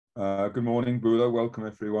Good morning, Bula. Welcome,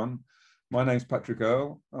 everyone. My name is Patrick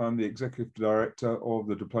Earle. I'm the Executive Director of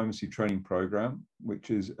the Diplomacy Training Programme, which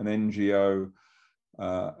is an NGO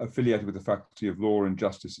affiliated with the Faculty of Law and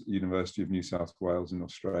Justice at the University of New South Wales in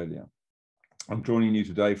Australia. I'm joining you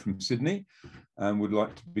today from Sydney and would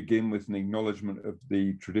like to begin with an acknowledgement of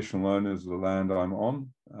the traditional owners of the land I'm on,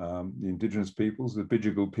 the Indigenous peoples, the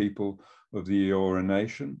Bidjigal people of the Eora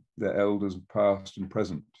Nation, their elders past and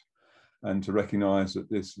present, and to recognise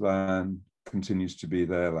that this land continues to be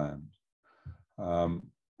their land.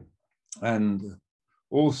 And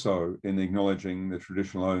also in acknowledging the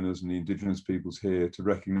traditional owners and the Indigenous peoples here, to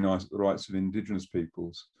recognise the rights of Indigenous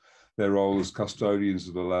peoples, their role as custodians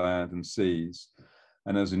of the land and seas,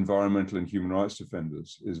 and as environmental and human rights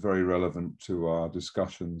defenders is very relevant to our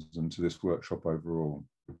discussions and to this workshop overall.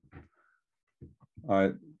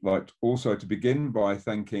 I'd like also to begin by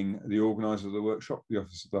thanking the organiser of the workshop, the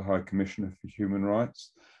Office of the High Commissioner for Human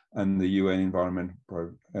Rights, and the UN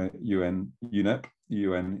UNEP, the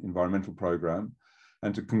UN Environmental Programme,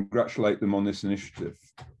 and to congratulate them on this initiative.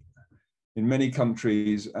 In many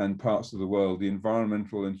countries and parts of the world, the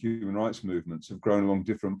environmental and human rights movements have grown along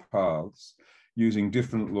different paths, using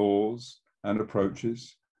different laws and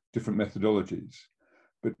approaches, different methodologies.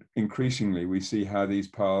 But increasingly, we see how these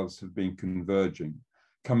paths have been converging,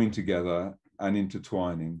 coming together and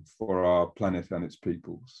intertwining for our planet and its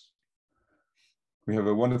peoples. We have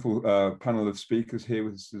a wonderful panel of speakers here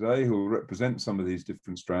with us today who will represent some of these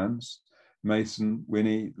different strands. Mason,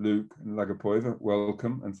 Winnie, Luke, and Lagipoiva,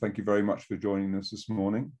 welcome, and thank you very much for joining us this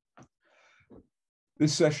morning.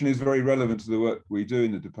 This session is very relevant to the work we do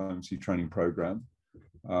in the Diplomacy Training Programme,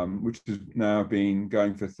 which has now been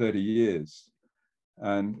going for 30 years.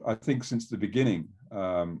 And I think since the beginning,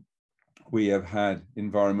 we have had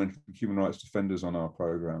environmental and human rights defenders on our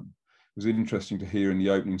programme. It was interesting to hear in the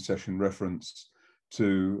opening session reference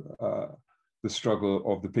to the struggle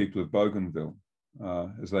of the people of Bougainville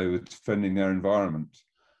as they were defending their environment.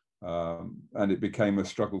 And it became a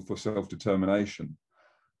struggle for self-determination,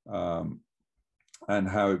 and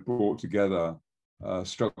how it brought together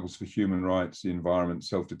struggles for human rights, the environment,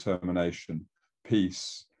 self-determination,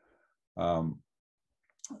 peace.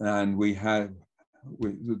 And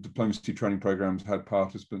the diplomacy training programs had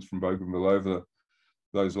participants from Bougainville over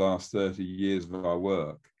those last 30 years of our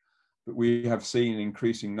work. But we have seen an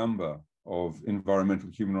increasing number of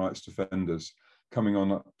environmental human rights defenders coming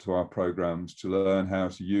on to our programs to learn how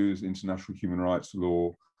to use international human rights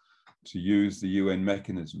law, to use the UN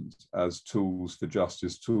mechanisms as tools for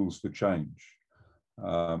justice, tools for change.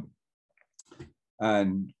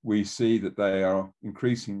 And we see that they are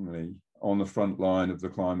increasingly on the front line of the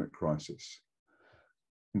climate crisis.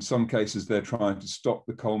 In some cases, they're trying to stop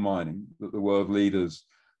the coal mining that the world leaders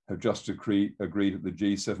have just agreed at the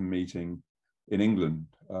G7 meeting in England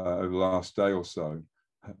over the last day or so.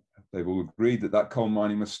 They've all agreed that coal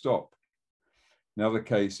mining must stop. In other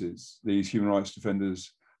cases, these human rights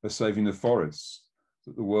defenders are saving the forests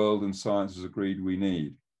that the world and science has agreed we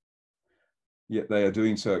need. Yet they are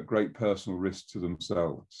doing so at great personal risk to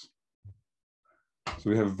themselves. So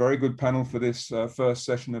we have a very good panel for this first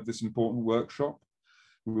session of this important workshop.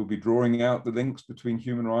 We will be drawing out the links between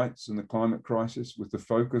human rights and the climate crisis with the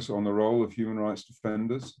focus on the role of human rights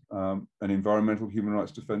defenders and environmental human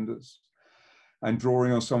rights defenders, and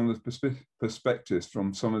drawing on some of the perspectives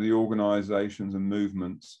from some of the organizations and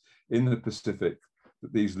movements in the Pacific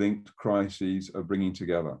that these linked crises are bringing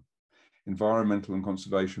together: environmental and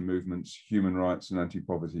conservation movements, human rights and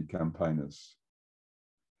anti-poverty campaigners.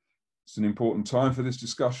 It's an important time for this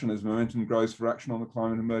discussion as momentum grows for action on the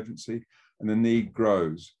climate emergency, and the need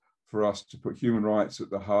grows for us to put human rights at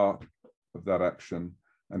the heart of that action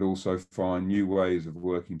and also find new ways of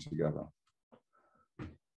working together.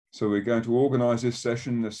 So we're going to organise this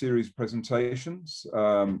session, a series of presentations,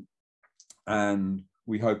 and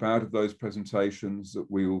we hope out of those presentations that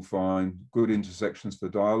we will find good intersections for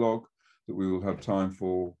dialogue, that we will have time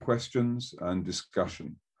for questions and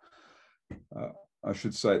discussion. I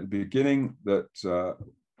should say at the beginning that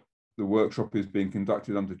the workshop is being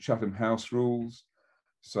conducted under Chatham House rules.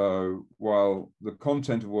 So while the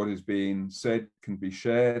content of what is being said can be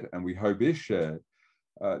shared, and we hope is shared,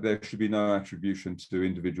 there should be no attribution to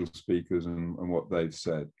individual speakers and what they've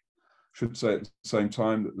said. I should say at the same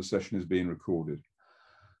time that the session is being recorded.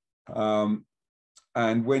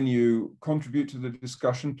 And when you contribute to the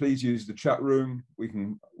discussion, please use the chat room.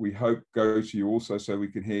 We hope go to you also so we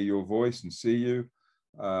can hear your voice and see you.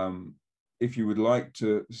 If you would like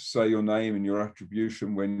to say your name and your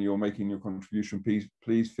attribution when you're making your contribution,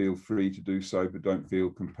 please feel free to do so, but don't feel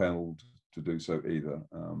compelled to do so either.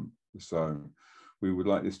 So we would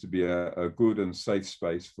like this to be a good and safe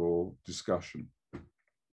space for discussion.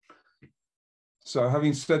 So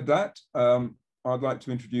having said that, I'd like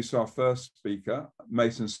to introduce our first speaker,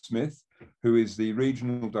 Mason Smith, who is the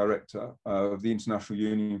Regional Director of the International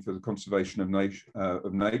Union for the Conservation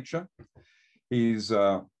of Nature. He's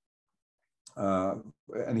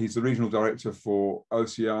and he's the Regional Director for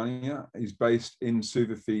Oceania. He's based in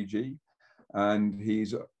Suva, Fiji, and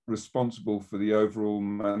he's responsible for the overall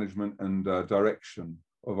management and direction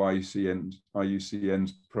of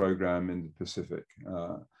IUCN's program in the Pacific.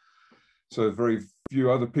 So very few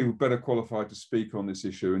other people better qualified to speak on this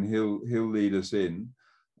issue, and he'll lead us in,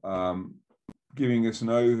 giving us an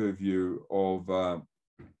overview of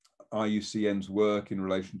IUCN's work in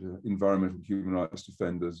relation to environmental human rights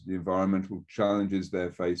defenders, the environmental challenges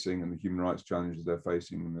they're facing and the human rights challenges they're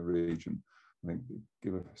facing in the region. I think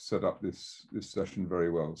set up this session very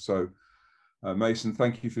well. So Mason,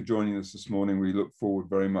 thank you for joining us this morning. We look forward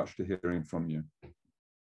very much to hearing from you.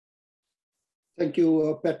 Thank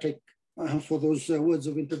you, Patrick, for those words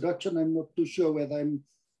of introduction. I'm not too sure whether I'm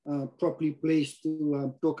properly placed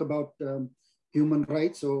to talk about human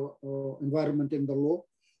rights or environment in the law,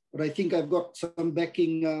 but I think I've got some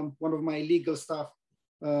backing. One of my legal staff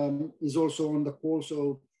is also on the call,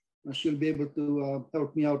 so she'll be able to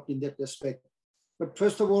help me out in that aspect. But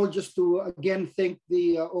first of all, just to again thank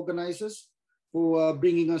the organizers for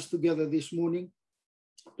bringing us together this morning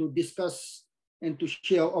to discuss and to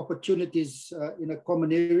share opportunities in a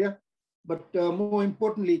common area, but more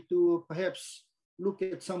importantly, to perhaps look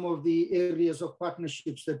at some of the areas of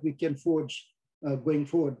partnerships that we can forge going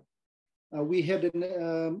forward. We had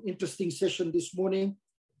an interesting session this morning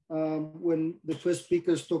when the first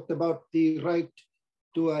speakers talked about the right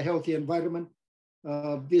to a healthy environment,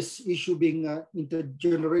 this issue being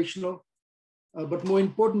intergenerational, but more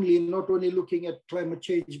importantly, not only looking at climate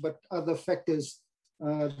change, but other factors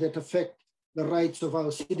that affect the rights of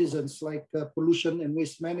our citizens, like pollution and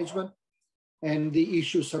waste management, and the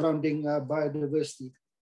issues surrounding biodiversity.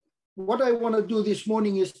 What I want to do this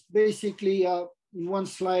morning is basically in one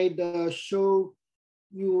slide show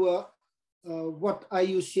you what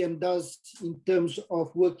IUCN does in terms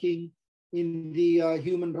of working in the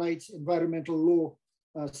human rights, environmental law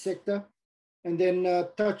sector, and then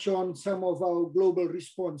touch on some of our global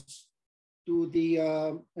response to the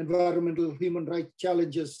environmental human rights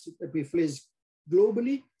challenges that we face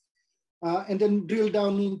globally, and then drill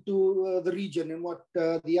down into the region and what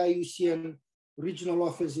the IUCN regional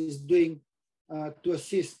office is doing to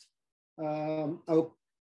assist our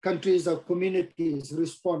countries, our communities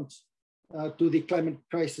respond to the climate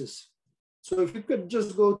crisis. So if you could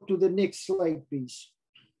just go to the next slide, please.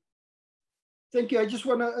 Thank you. I just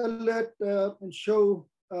want to alert and show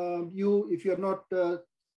you, if you're not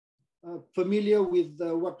familiar with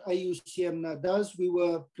what IUCN does, we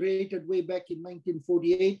were created way back in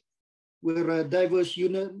 1948. We're a diverse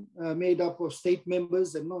unit made up of state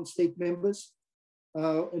members and non-state members.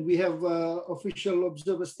 And we have official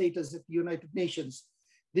observer status at the United Nations.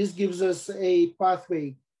 This gives us a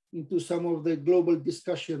pathway into some of the global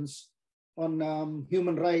discussions on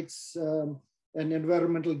human rights and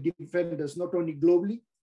environmental defenders, not only globally,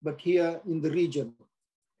 but here in the region.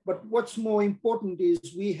 But what's more important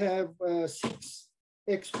is we have 6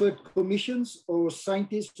 expert commissions or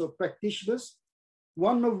scientists or practitioners,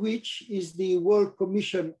 one of which is the World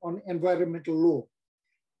Commission on Environmental Law.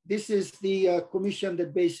 This is the commission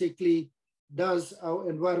that basically does our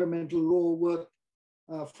environmental law work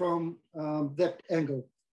from that angle.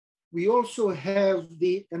 We also have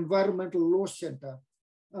the Environmental Law Center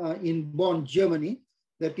in Bonn, Germany,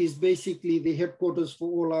 that is basically the headquarters for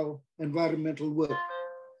all our environmental work.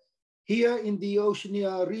 Here in the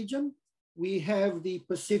Oceania region, we have the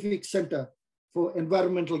Pacific Center for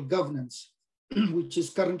Environmental Governance, which is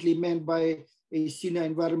currently manned by a senior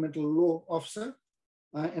environmental law officer.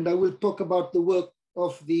 And I will talk about the work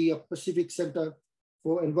of the Pacific Center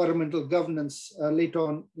for Environmental Governance later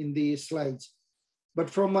on in the slides. But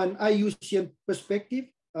from an IUCN perspective,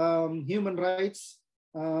 human rights,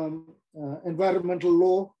 environmental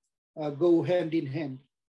law go hand in hand.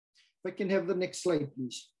 If I can have the next slide,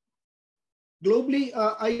 please. Globally,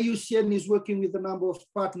 IUCN is working with a number of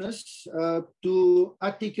partners to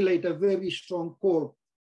articulate a very strong call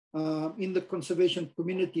in the conservation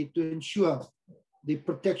community to ensure the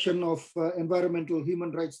protection of environmental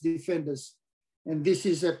human rights defenders. And this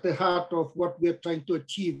is at the heart of what we're trying to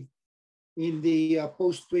achieve in the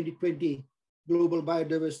post-2020 global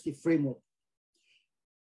biodiversity framework.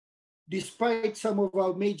 Despite some of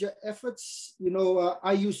our major efforts,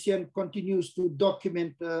 IUCN continues to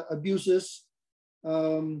document abuses,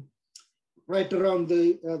 right around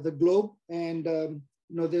the globe. And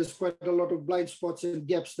there's quite a lot of blind spots and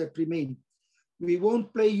gaps that remain. We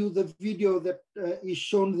won't play you the video that is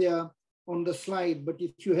shown there on the slide, but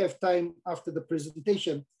if you have time after the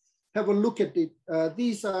presentation, have a look at it.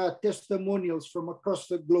 These are testimonials from across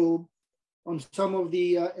the globe on some of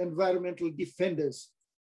the environmental defenders,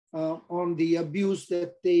 on the abuse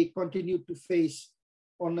that they continue to face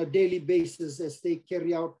on a daily basis as they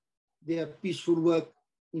carry out their peaceful work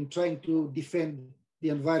in trying to defend the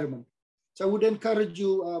environment. So I would encourage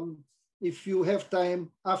you, if you have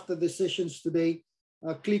time after the sessions today,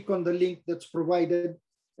 click on the link that's provided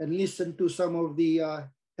and listen to some of the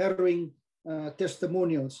harrowing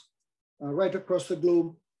testimonials right across the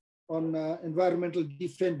globe on environmental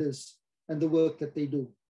defenders and the work that they do.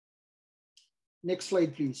 Next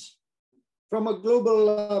slide, please. From a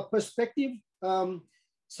global perspective,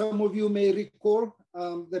 some of you may recall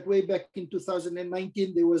that way back in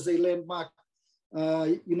 2019, there was a landmark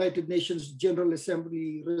United Nations General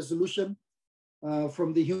Assembly resolution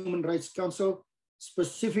from the Human Rights Council,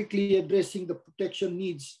 specifically addressing the protection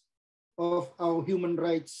needs of our human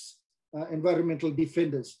rights environmental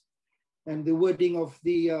defenders. And the wording of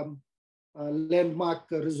the landmark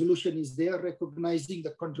resolution is there, recognizing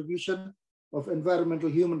the contribution of environmental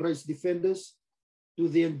human rights defenders to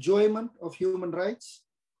the enjoyment of human rights,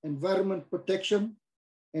 environment protection,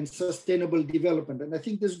 and sustainable development. And I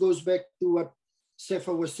think this goes back to what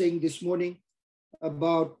Sefa was saying this morning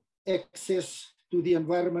about access to the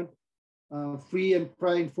environment, free and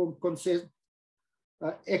prior informed consent,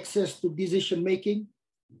 access to decision-making,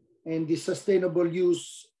 and the sustainable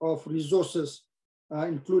use of resources,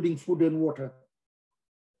 including food and water.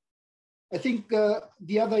 I think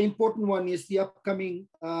the other important one is the upcoming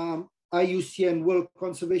IUCN World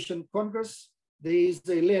Conservation Congress. There is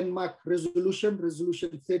a landmark resolution,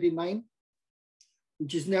 Resolution 39,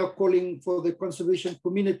 which is now calling for the conservation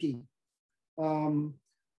community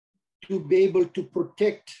to be able to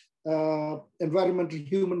protect environmental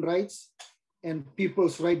human rights and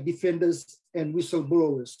people's right defenders and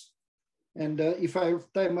whistleblowers. And if I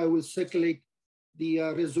have time, I will circulate the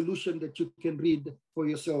resolution that you can read for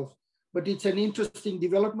yourself. But it's an interesting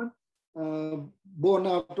development born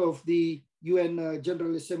out of the UN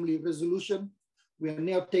General Assembly resolution. We are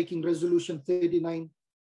now taking Resolution 39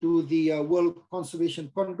 to the World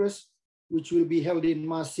Conservation Congress, which will be held in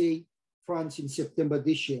Marseille, France in September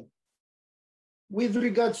this year. With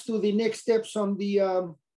regards to the next steps on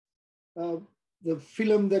the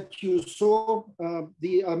film that you saw,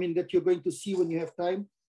 that you're going to see when you have time,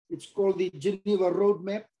 it's called the Geneva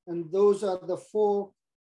Roadmap, and those are the 4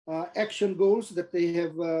 action goals that they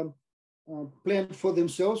have planned for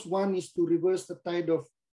themselves. One is to reverse the tide of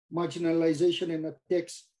marginalization and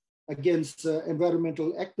attacks against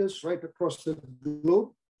environmental actors right across the globe,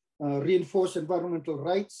 reinforce environmental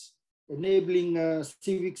rights, enabling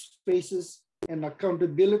civic spaces and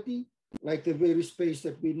accountability, like the very space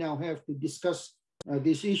that we now have to discuss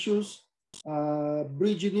these issues,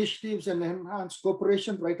 bridge initiatives and enhance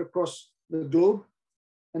cooperation right across the globe,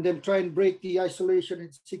 and then try and break the isolation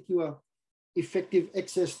and secure effective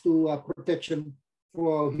access to protection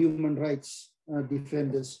for human rights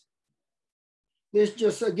defenders. This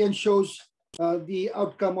just again shows the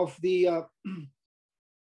outcome of the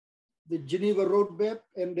Geneva Roadmap.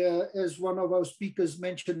 And as one of our speakers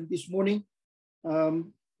mentioned this morning,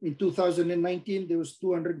 in 2019, there was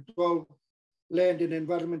 212 land and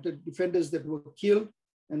environmental defenders that were killed,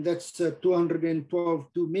 and that's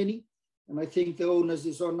 212 too many. And I think the onus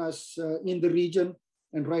is on us in the region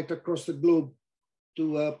and right across the globe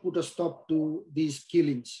to put a stop to these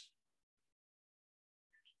killings.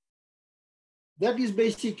 That is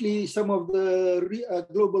basically some of the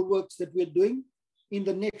global works that we're doing. In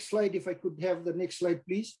the next slide, if I could have the next slide,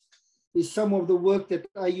 please, is some of the work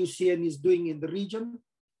that IUCN is doing in the region.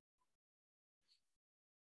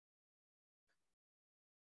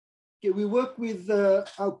 Okay, we work with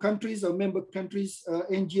our countries, our member countries,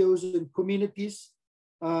 NGOs and communities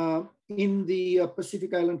in the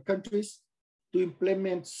Pacific Island countries to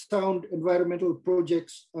implement sound environmental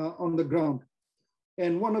projects on the ground.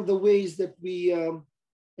 And one of the ways that we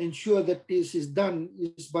ensure that this is done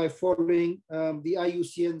is by following the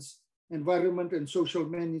IUCN's Environment and Social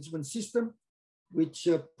Management System, which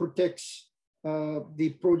protects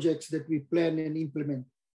the projects that we plan and implement.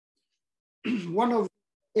 One of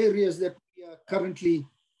the areas that we are currently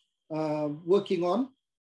working on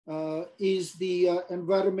is the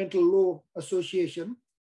Environmental Law Association.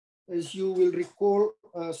 As you will recall,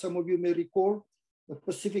 some of you may recall, the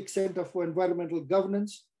Pacific Center for Environmental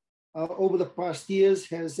Governance over the past years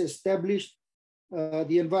has established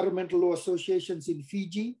the environmental law associations in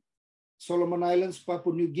Fiji, Solomon Islands,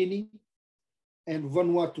 Papua New Guinea, and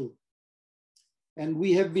Vanuatu. And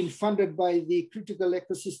we have been funded by the Critical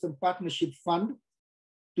Ecosystem Partnership Fund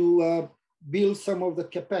to build some of the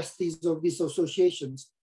capacities of these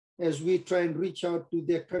associations as we try and reach out to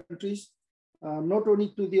their countries, not only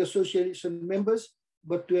to the association members,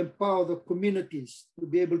 but to empower the communities to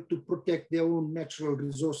be able to protect their own natural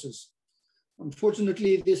resources.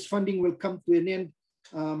 Unfortunately, this funding will come to an end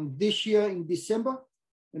this year in December,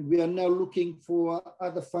 and we are now looking for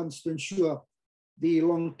other funds to ensure the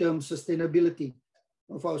long-term sustainability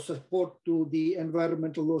of our support to the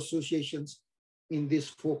environmental law associations in these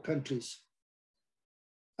 4 countries.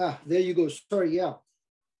 There you go, sorry, yeah.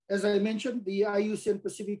 As I mentioned, the IUCN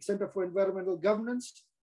Pacific Center for Environmental Governance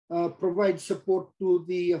provides support to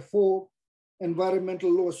the 4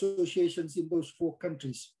 environmental law associations in those 4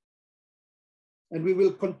 countries. And we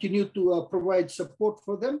will continue to provide support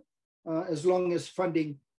for them as long as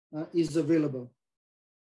funding is available.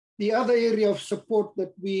 The other area of support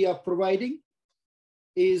that we are providing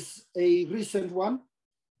is a recent one.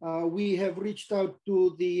 We have reached out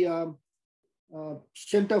to the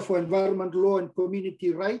Center for Environmental Law and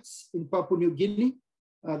Community Rights in Papua New Guinea.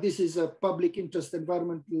 This is a public interest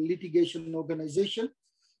environmental litigation organization.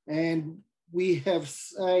 And we have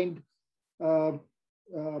signed,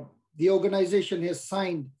 the organization has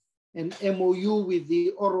signed an MOU with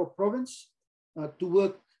the Oro province to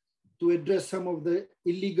work to address some of the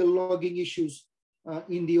illegal logging issues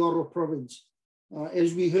in the Oro province.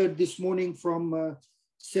 As we heard this morning from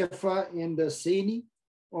Sefa and Saini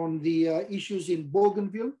on the issues in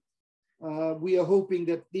Bougainville, we are hoping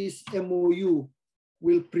that this MOU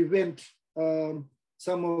will prevent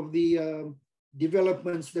some of the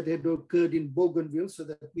developments that had occurred in Bougainville so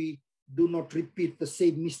that we do not repeat the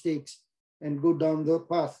same mistakes and go down the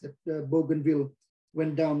path that Bougainville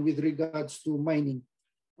went down with regards to mining.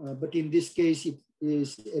 But in this case, it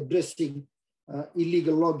is addressing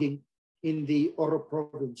illegal logging in the Oro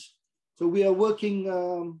province. So we are working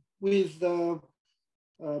with the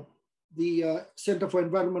Center for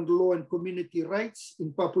Environmental Law and Community Rights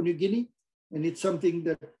in Papua New Guinea, and it's something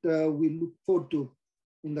that we look forward to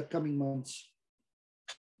in the coming months.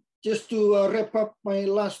 Just to wrap up my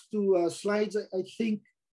last 2 slides, I think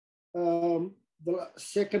the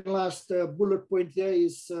second last bullet point there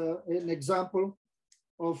is an example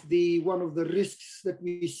of one of the risks that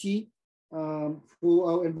we see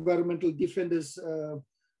for our environmental defenders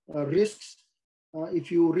risks.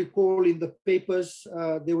 If you recall in the papers,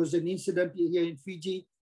 there was an incident here in Fiji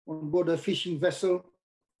on board a fishing vessel.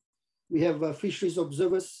 We have fisheries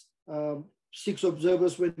observers. 6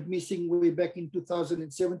 observers went missing way back in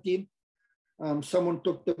 2017. Someone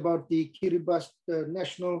talked about the Kiribati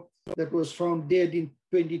national that was found dead in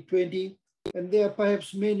 2020. And there are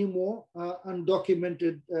perhaps many more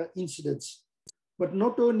undocumented incidents. But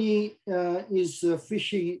not only is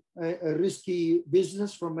fishing a risky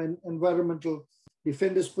business from an environmental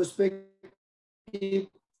defender's perspective,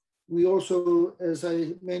 we also, as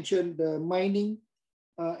I mentioned, mining,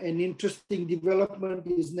 an interesting development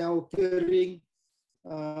is now occurring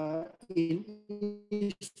in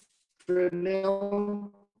East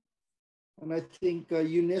Cherelle, and I think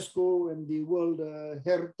UNESCO and the World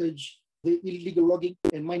Heritage, the illegal logging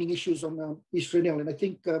and mining issues on East Cherelle. And I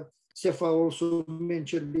think Sefa also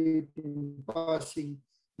mentioned it in passing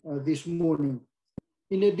this morning.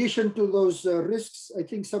 In addition to those risks, I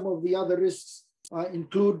think some of the other risks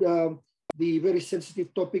include the very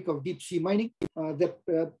sensitive topic of deep sea mining that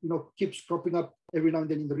keeps cropping up every now and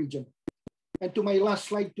then in the region. And to my last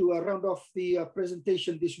slide to round off the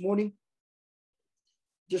presentation this morning,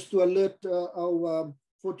 just to alert our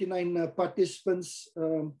 49 participants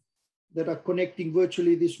that are connecting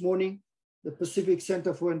virtually this morning, the Pacific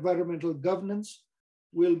Center for Environmental Governance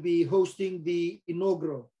will be hosting the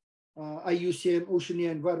inaugural IUCN Oceania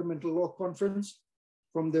Environmental Law Conference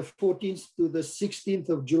from the 14th to the 16th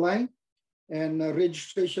of July. And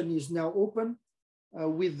registration is now open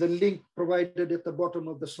with the link provided at the bottom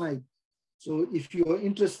of the slide. So if you are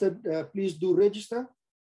interested, please do register.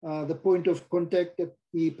 The point of contact at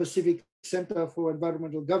the Pacific Center for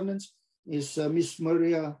Environmental Governance is Ms.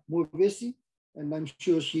 Maria Murvesi, and I'm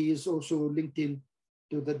sure she is also linked in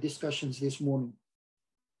to the discussions this morning.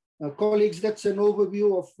 Colleagues, that's an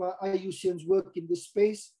overview of IUCN's work in this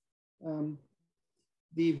space.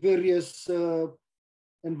 The various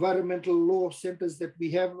environmental law centers that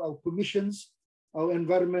we have, our commissions, our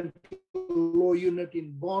environmental law unit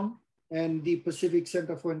in Bonn, and the Pacific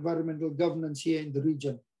Center for Environmental Governance here in the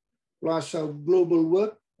region, plus our global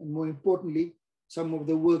work, and more importantly, some of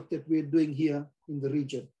the work that we're doing here in the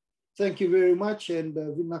region. Thank you very much, and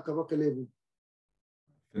Vinaka Vakalevu.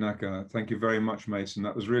 Nainoca, thank you very much, Mason.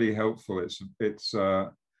 That was really helpful.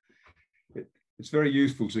 It's very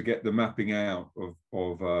useful to get the mapping out of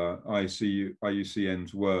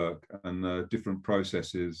IUCN's work and the different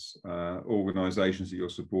processes, organisations that you're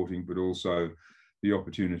supporting, but also the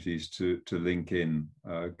opportunities to link in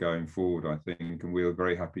going forward, I think. And we're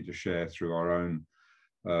very happy to share through our own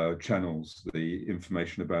channels the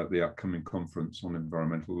information about the upcoming conference on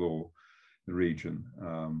environmental law in the region.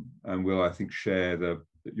 And we'll, I think, share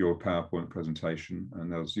your PowerPoint presentation,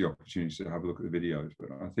 and there's the opportunity to have a look at the videos.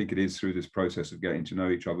 But I think it is through this process of getting to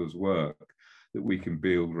know each other's work that we can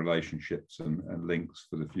build relationships and links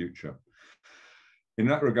for the future. In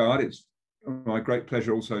that regard, it's my great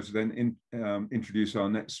pleasure also to then introduce our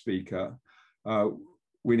next speaker,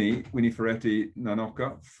 Winifereti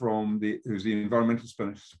Nainoca, who's the environmental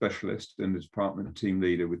specialist and the department team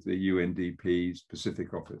leader with the UNDP's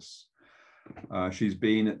Pacific Office. She's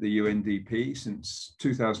been at the UNDP since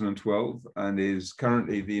 2012 and is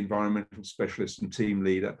currently the environmental specialist and team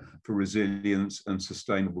leader for resilience and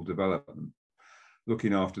sustainable development,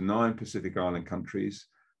 looking after 9 Pacific Island countries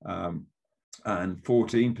and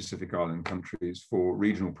 14 Pacific Island countries for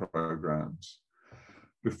regional programs.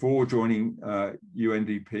 Before joining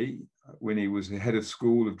UNDP, Winnie was the head of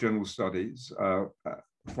School of General Studies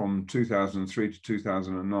from 2003 to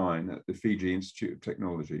 2009 at the Fiji Institute of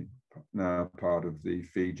Technology, now part of the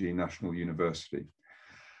Fiji National University.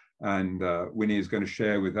 And Winnie is going to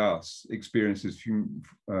share with us experiences in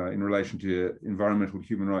relation to environmental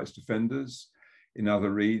human rights defenders in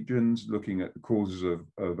other regions, looking at the causes of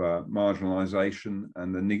marginalization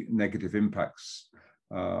and the negative impacts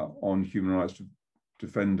on human rights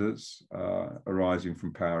defenders arising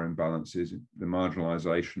from power imbalances, the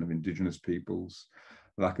marginalization of indigenous peoples,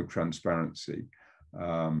 lack of transparency,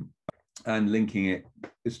 and linking it,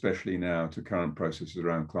 especially now, to current processes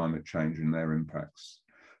around climate change and their impacts.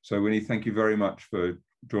 So Winnie, thank you very much for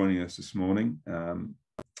joining us this morning. And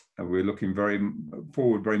we're looking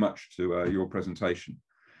forward very much to your presentation,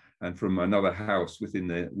 and from another house within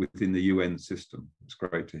the UN system. It's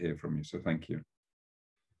great to hear from you, so thank you.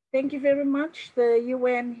 Thank you very much, the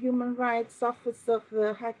UN Human Rights Office of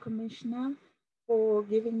the High Commissioner, for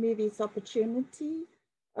giving me this opportunity.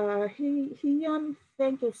 Hyun,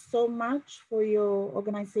 thank you so much for your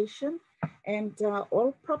organization and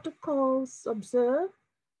all protocols observed.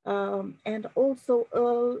 And also,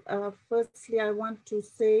 Earle, firstly, I want to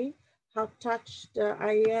say how touched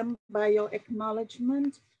I am by your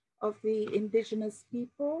acknowledgement of the indigenous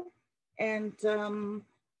people. And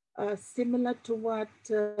similar to what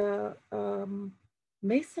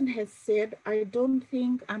Mason has said, I don't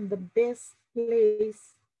think I'm the best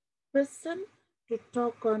placed person to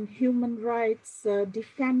talk on human rights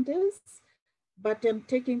defenders, but I'm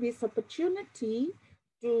taking this opportunity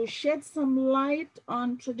to shed some light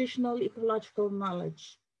on traditional ecological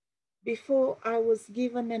knowledge. Before I was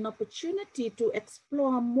given an opportunity to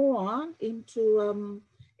explore more into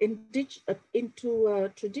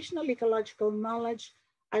traditional ecological knowledge,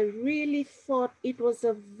 I really thought it was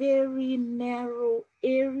a very narrow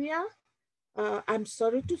area. I'm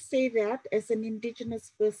sorry to say that as an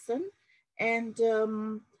indigenous person, and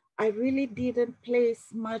I really didn't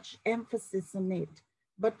place much emphasis on it.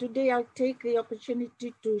 But today I'll take the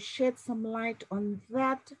opportunity to shed some light on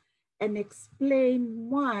that and explain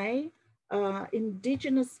why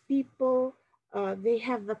indigenous people, they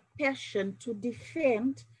have the passion to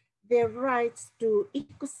defend their rights to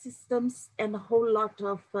ecosystems and a whole lot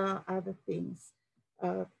of other things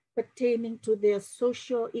pertaining to their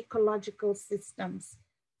socio-ecological systems.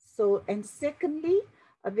 So, and secondly,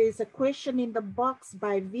 there's a question in the box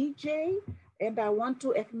by VJ, and I want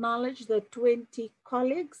to acknowledge the 20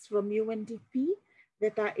 colleagues from UNDP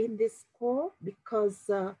that are in this call, because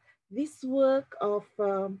this work of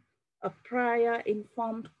a prior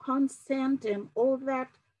informed consent and all that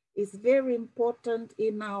is very important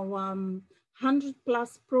in our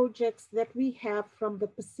 100+ projects that we have from the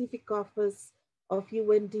Pacific Office of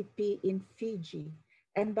UNDP in Fiji.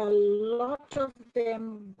 And a lot of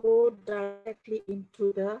them go directly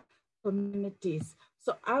into the communities.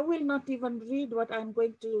 So I will not even read what I'm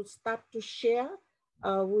going to start to share,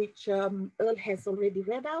 which Earle has already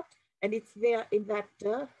read out, and it's there in that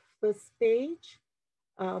first page.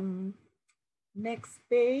 Next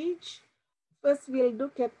page. First, we'll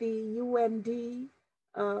look at the UND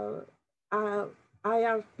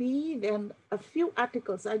IRP, then a few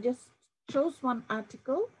articles. I just chose one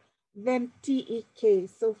article, then TEK.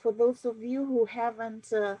 So for those of you who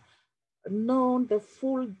haven't known the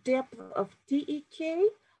full depth of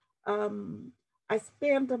TEK, I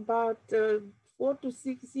spent about 4 to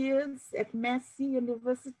 6 years at Massey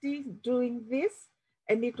University doing this,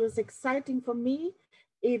 and it was exciting for me.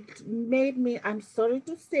 It made me, I'm sorry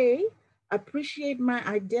to say, appreciate my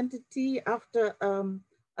identity after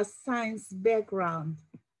a science background.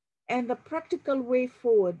 And the practical way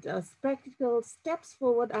forward, practical steps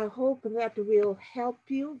forward, I hope that will help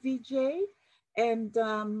you, Vijay. And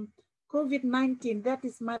COVID-19, that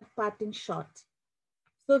is my parting shot.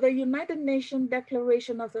 So the United Nations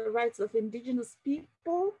Declaration of the Rights of Indigenous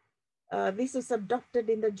People, this was adopted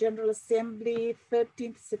in the General Assembly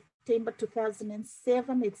 13th September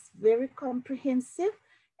 2007. It's very comprehensive.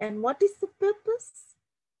 And what is the purpose?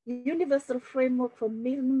 Universal framework for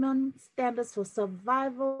minimum standards for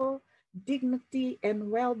survival, dignity, and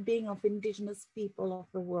well-being of Indigenous people of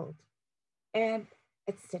the world, and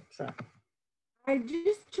etc. I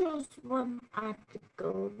just chose one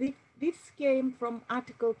article. This came from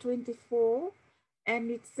Article 24, and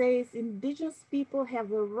it says Indigenous people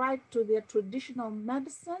have a right to their traditional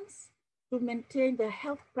medicines to maintain their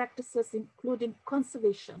health practices, including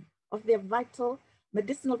conservation of their vital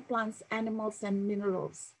medicinal plants, animals, and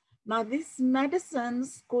minerals. Now, these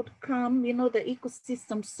medicines could come, you know, the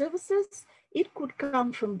ecosystem services, it could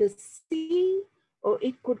come from the sea, or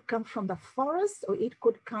it could come from the forest, or it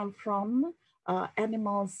could come from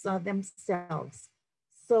animals themselves.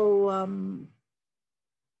 So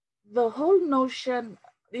the whole notion,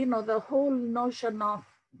 you know, the whole notion of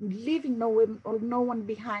leaving no one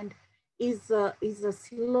behind is a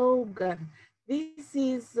slogan. This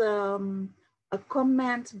is a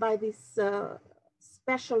comment by this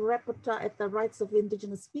special rapporteur at the rights of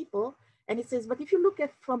Indigenous people. And it says, but if you look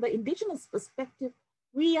at from the Indigenous perspective,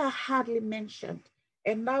 we are hardly mentioned.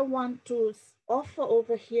 And I want to offer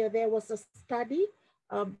over here, there was a study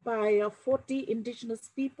by 40 Indigenous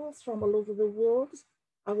peoples from all over the world.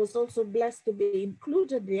 I was also blessed to be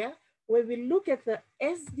included there, where we look at the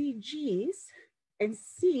SDGs and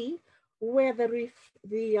see where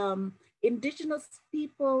the Indigenous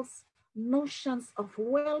peoples' notions of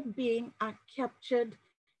well-being are captured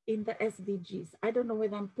in the SDGs. I don't know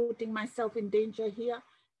whether I'm putting myself in danger here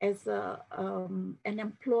as an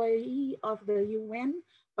employee of the UN,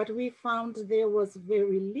 but we found there was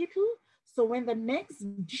very little. So when the next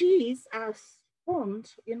Gs are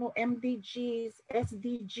formed, you know, MDGs,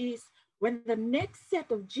 SDGs, when the next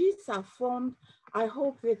set of Gs are formed, I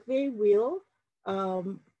hope that they will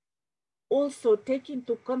also take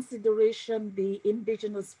into consideration the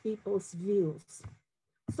Indigenous people's views.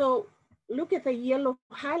 So look at the yellow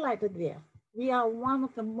highlighted there. We are one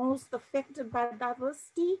of the most affected by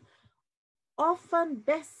diversity, often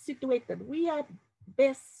best situated. We are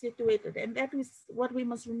best situated, and that is what we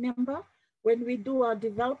must remember when we do our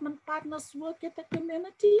development partners work at the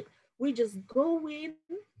community. We just go in,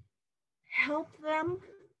 help them,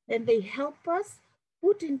 and they help us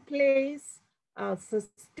put in place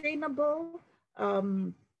sustainable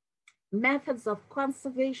methods of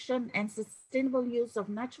conservation and sustainable use of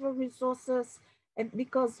natural resources. And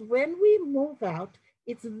because when we move out,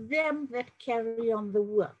 it's them that carry on the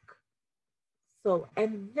work. So,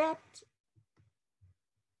 and that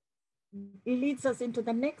leads us into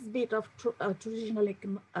the next bit of traditional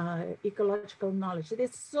ecological knowledge.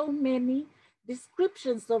 There's so many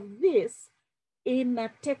descriptions of this in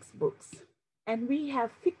textbooks. And we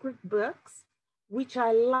have Fikret books, which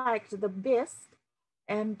I liked the best.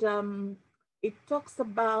 And it talks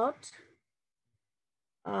about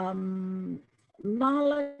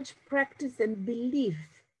knowledge, practice, and belief,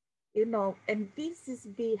 you know, and this is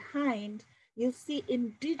behind, you see,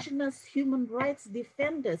 Indigenous human rights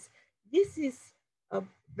defenders. This is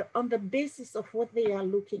on the basis of what they are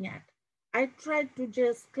looking at. I tried to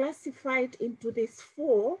just classify it into these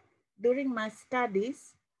four during my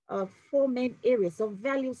studies, four main areas of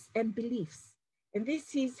values and beliefs. And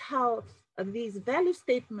this is how these value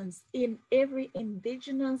statements in every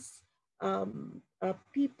Indigenous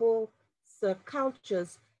people's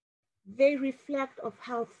cultures, they reflect of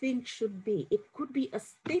how things should be. It could be a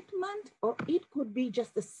statement or it could be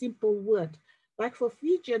just a simple word. Like for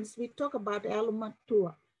Fijians, we talk about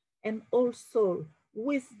alumatua and also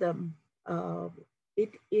wisdom.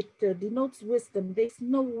 It denotes wisdom. There's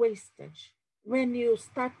no wastage when you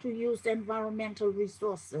start to use environmental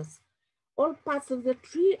resources. All parts of the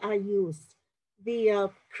tree are used. The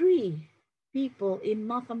Cree people in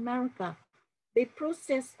North America, they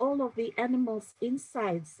process all of the animals'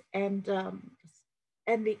 insides and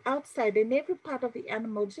the outside, and every part of the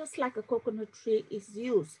animal, just like a coconut tree, is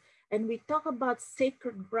used. And we talk about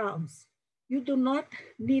sacred grounds. You do not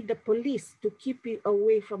need the police to keep you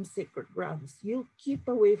away from sacred grounds. You keep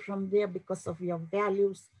away from there because of your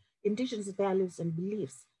values, Indigenous values and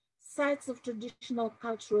beliefs. Sites of traditional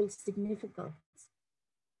cultural significance.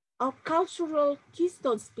 Our cultural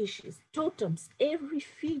keystone species, totems. Every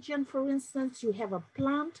Fijian, for instance, you have a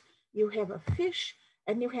plant, you have a fish,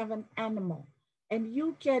 and you have an animal. And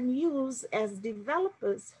you can use, as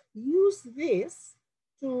developers, use this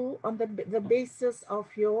to, on the basis of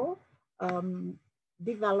your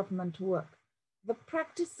development work. The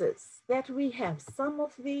practices that we have, some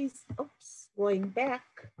of these, going back,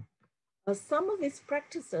 some of these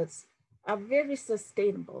practices are very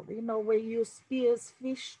sustainable. You know, we use spears,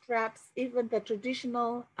 fish traps, even the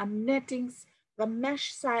traditional nettings. The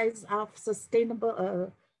mesh size of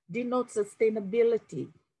sustainable denotes sustainability.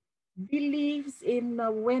 Believes in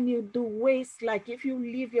when you do waste, like if you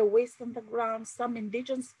leave your waste on the ground, some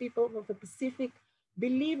indigenous people of the Pacific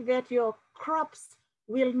believe that your crops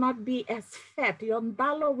will not be as fat, your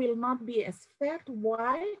ndalo will not be as fat.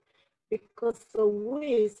 Why? Because the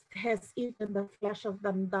waste has eaten the flesh of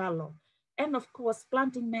the ndalo. And of course,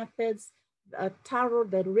 planting methods, taro,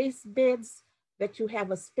 the raised beds, that you have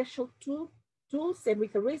a special tools, and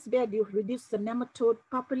with a raised bed, you reduce the nematode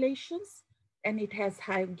populations, and it has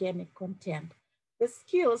high organic content. The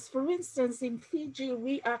skills, for instance, in Fiji,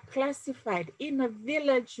 we are classified. In a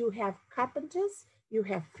village, you have carpenters, you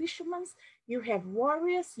have fishermen, you have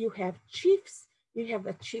warriors, you have chiefs, you have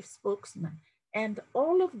a chief spokesman. And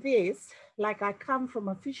all of this, like I come from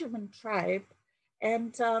a fisherman tribe,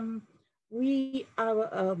 and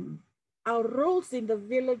our roles in the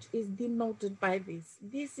village is denoted by this.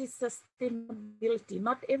 This is sustainability.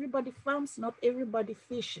 Not everybody farms, not everybody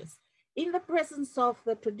fishes. In the presence of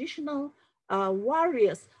the traditional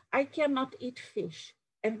warriors, I cannot eat fish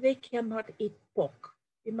and they cannot eat pork.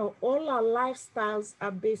 You know, all our lifestyles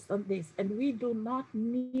are based on this, and we do not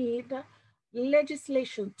need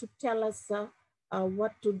legislation to tell us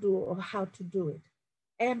what to do or how to do it.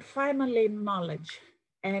 And finally, knowledge.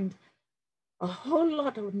 And a whole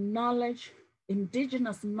lot of knowledge,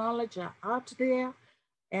 indigenous knowledge are out there,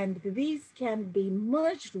 and these can be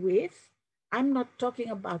merged with, I'm not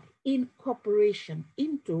talking about incorporation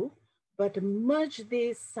into, but merge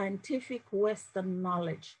this scientific Western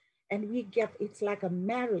knowledge. And we get, it's like a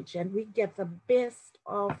marriage, and we get the best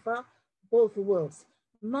of both worlds.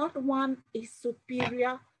 Not one is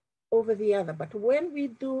superior over the other, but when we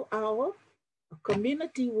do our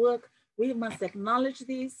community work, we must acknowledge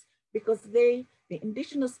these, because the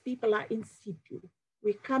indigenous people are in situ.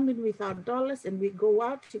 We come in with our dollars and we go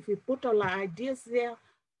out. If we put all our ideas there,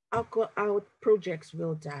 our projects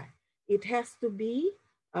will die. It has to be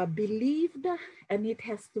believed, and it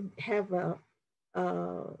has to have a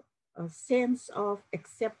sense of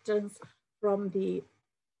acceptance from the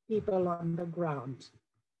people on the ground.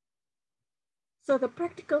 So the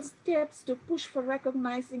practical steps to push for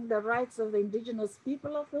recognizing the rights of the indigenous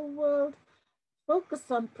people of the world: focus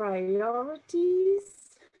on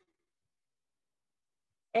priorities.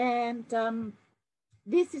 And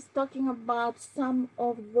this is talking about some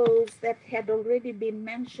of those that had already been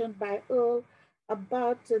mentioned by Earle,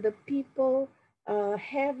 about the people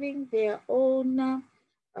having their own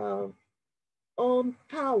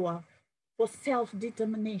power for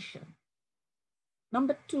self-determination.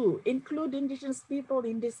 Number 2, include indigenous people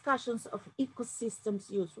in discussions of ecosystems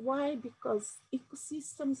use. Why? Because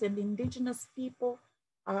ecosystems and indigenous people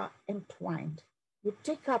are entwined. You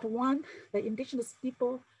take out one, the indigenous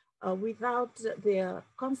people, without their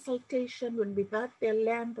consultation and without their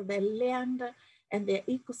land and their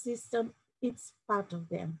ecosystem, it's part of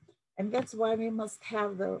them. And that's why we must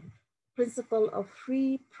have the principle of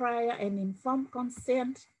free, prior, and informed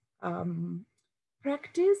consent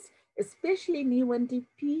practice, especially in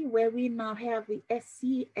UNDP, where we now have the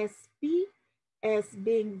SCSP as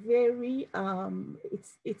being very,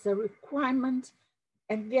 it's a requirement,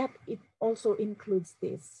 and yet it also includes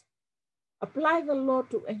this. Apply the law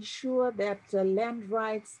to ensure that land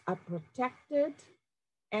rights are protected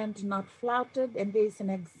and not flouted, and there's an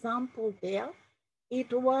example there.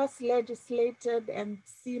 It was legislated, and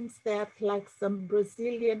seems that like some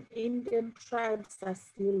Brazilian Indian tribes are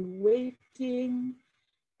still waiting,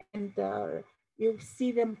 and you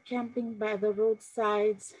see them camping by the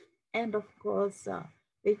roadsides, and of course,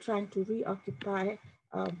 they're trying to reoccupy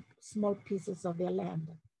small pieces of their land.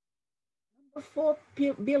 Number 4,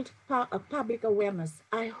 build public awareness.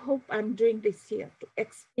 I hope I'm doing this here to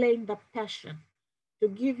explain the passion, to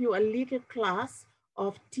give you a little class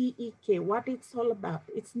of TEK, what it's all about.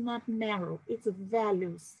 It's not narrow, it's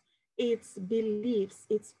values, it's beliefs,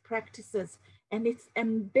 it's practices, and it's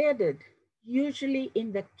embedded usually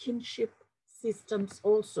in the kinship systems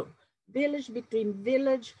also. Village between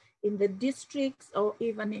village, in the districts, or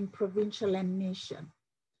even in provincial and nation.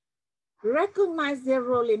 Recognize their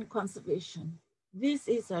role in conservation. This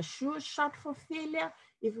is a sure shot for failure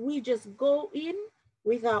if we just go in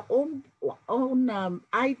with our own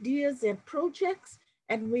ideas and projects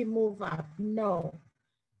and we move up. No,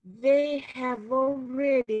 they have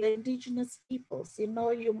already, the indigenous peoples, you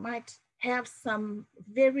know, you might have some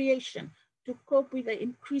variation to cope with the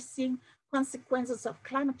increasing consequences of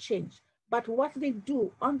climate change. But what they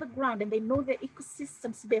do on the ground, and they know their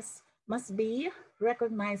ecosystems best, must be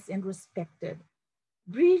recognized and respected.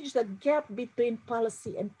 Bridge the gap between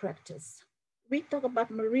policy and practice. We talk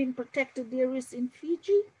about marine protected areas in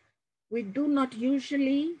Fiji. We do not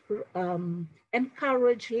usually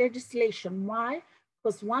encourage legislation. Why?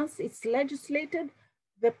 Because once it's legislated,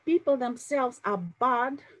 the people themselves are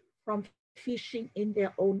barred from fishing in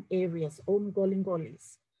their own areas, own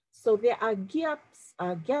golingolis. So there are gaps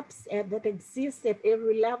that exist at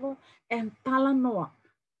every level, and Talanoa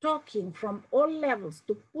talking from all levels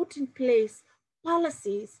to put in place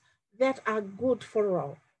policies that are good for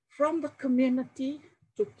all, from the community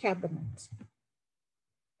to cabinet.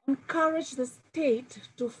 Encourage the state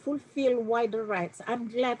to fulfill wider rights. I'm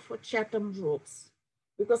glad for Chatham rules,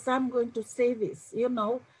 because I'm going to say this, you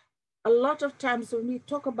know, a lot of times when we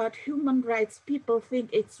talk about human rights, people think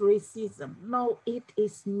it's racism. No, it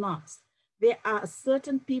is not. There are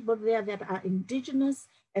certain people there that are indigenous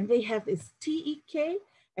and they have this TEK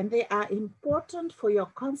and they are important for your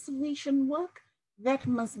conservation work. That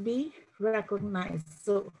must be recognized.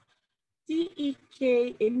 So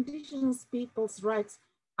TEK, indigenous people's rights,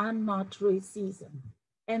 are not racism.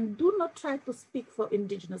 And do not try to speak for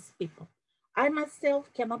indigenous people. I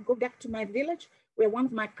myself cannot go back to my village where one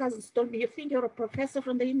of my cousins told me, you think you're a professor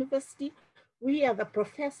from the university? We are the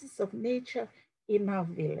professors of nature in our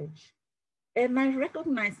village. And I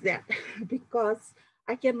recognize that because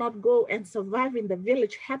I cannot go and survive in the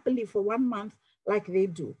village happily for 1 month like they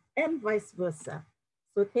do, and vice versa.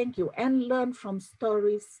 So thank you, and learn from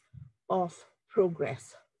stories of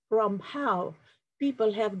progress, from how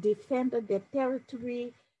people have defended their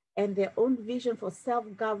territory and their own vision for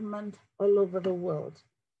self-government all over the world.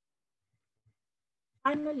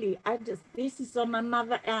 Finally, this is on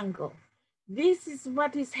another angle. This is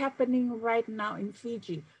what is happening right now in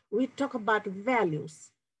Fiji. We talk about values,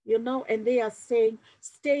 you know, and they are saying,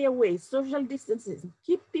 stay away, social distancing,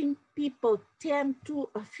 keeping people 10 to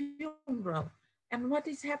a funeral. And what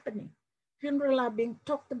is happening? Funerals are being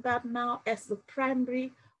talked about now as the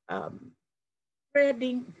primary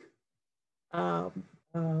spreading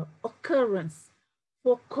occurrence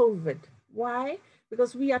for COVID. Why?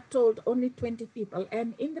 Because we are told only 20 people.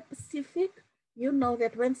 And in the Pacific, you know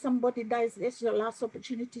that when somebody dies, that's your last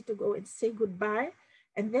opportunity to go and say goodbye.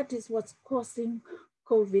 And that is what's causing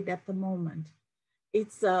COVID at the moment.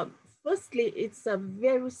 It's firstly, it's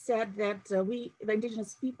very sad that we, the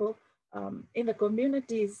indigenous people in the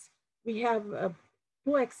communities, we have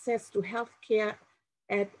poor access to healthcare,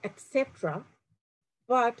 etc.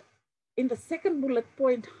 But in the second bullet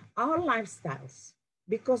point, our lifestyles,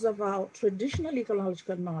 because of our traditional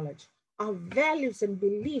ecological knowledge, our values and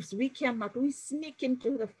beliefs, we sneak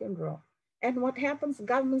into the funeral. And what happens?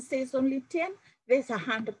 Government says only 10, there's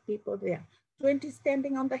 100 people there. 20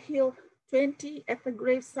 standing on the hill, 20 at the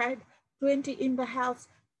graveside, 20 in the house.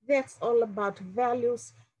 That's all about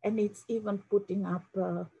values, and it's even putting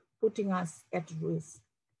us at risk.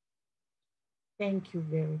 Thank you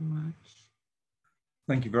very much.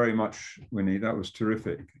 Thank you very much, Winnie. That was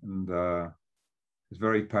terrific, and it's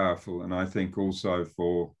very powerful. And I think also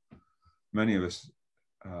for many of us,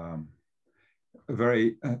 a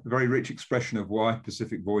very rich expression of why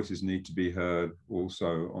Pacific voices need to be heard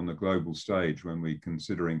also on the global stage when we're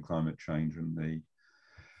considering climate change, and the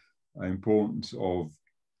importance of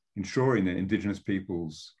ensuring that Indigenous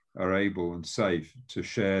peoples are able and safe to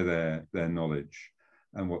share their knowledge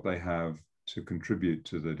and what they have to contribute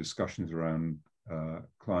to the discussions around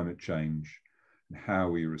climate change and how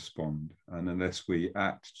we respond. And unless we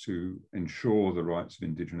act to ensure the rights of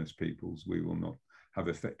Indigenous peoples, we will not have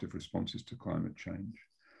effective responses to climate change.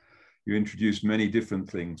 You introduced many different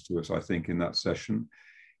things to us, I think, in that session,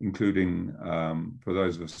 including, for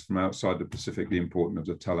those of us from outside the Pacific, the importance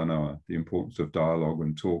of the Talanoa, the importance of dialogue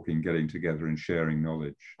and talking, getting together and sharing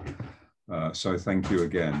knowledge. So thank you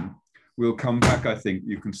again. We'll come back, I think.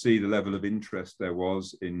 You can see the level of interest there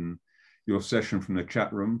was in your session from the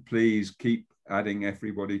chat room. Please keep adding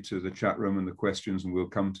everybody to the chat room and the questions, and we'll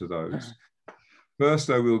come to those. First,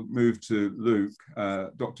 though, we'll move to Luke,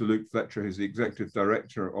 Dr. Luke Fletcher, who's the Executive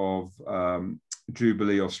Director of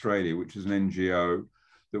Jubilee Australia, which is an NGO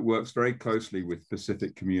that works very closely with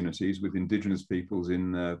Pacific communities, with Indigenous peoples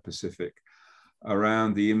in the Pacific,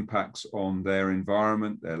 around the impacts on their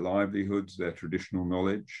environment, their livelihoods, their traditional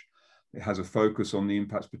knowledge. It has a focus on the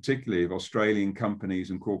impacts, particularly of Australian companies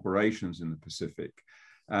and corporations in the Pacific,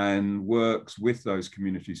 and works with those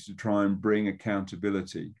communities to try and bring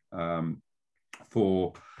accountability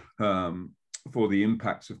for the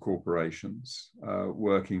impacts of corporations,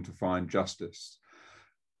 working to find justice.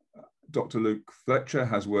 Dr. Luke Fletcher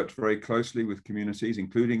has worked very closely with communities,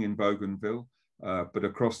 including in Bougainville, but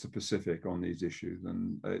across the Pacific on these issues.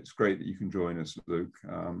 And it's great that you can join us, Luke.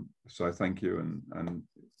 So thank you, and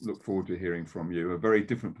look forward to hearing from you. A very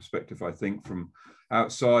different perspective, I think, from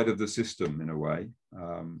outside of the system in a way,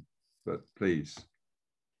 but please.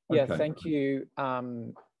 Yeah, okay. Thank you.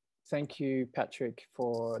 Thank you, Patrick,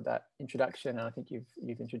 for that introduction. And I think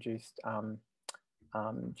you've introduced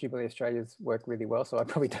Jubilee Australia's work really well, so I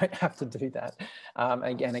probably don't have to do that.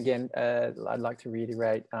 Again, I'd like to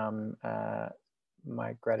reiterate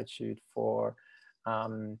my gratitude for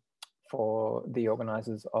the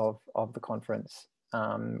organisers of the conference,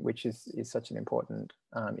 which is such an important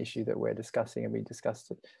issue that we're discussing, and we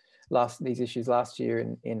discussed these issues last year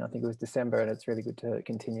in I think it was December, and it's really good to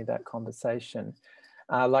continue that conversation.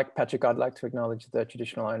 Like Patrick, I'd like to acknowledge the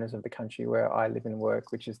traditional owners of the country where I live and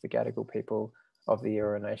work, which is the Gadigal people of the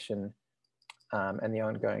Eora Nation, and the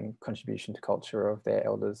ongoing contribution to culture of their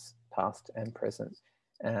elders, past and present.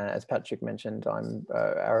 As Patrick mentioned,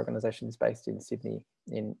 our organisation is based in Sydney,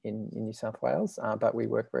 in New South Wales, but we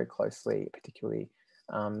work very closely, particularly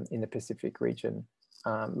in the Pacific region,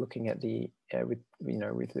 looking at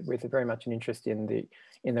with very much an interest in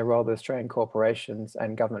the role that Australian corporations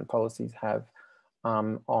and government policies have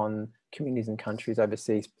on communities and countries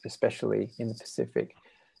overseas, especially in the Pacific.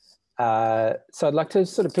 So I'd like to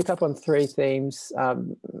sort of pick up on three themes,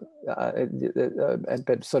 but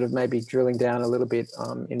sort of maybe drilling down a little bit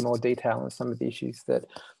in more detail on some of the issues that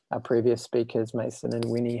our previous speakers, Mason and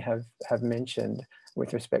Winnie, have mentioned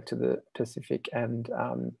with respect to the Pacific and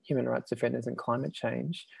human rights defenders and climate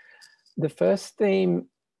change. The first theme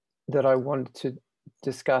that I wanted to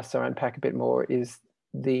discuss or unpack a bit more is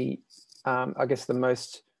I guess the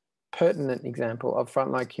most pertinent example of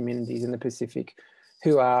frontline communities in the Pacific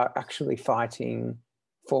who are actually fighting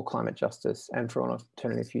for climate justice and for an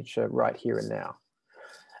alternative future right here and now.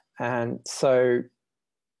 And so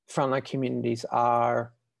frontline communities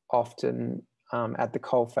are often at the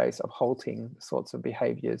coalface of halting the sorts of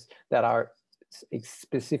behaviours that are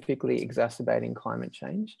specifically exacerbating climate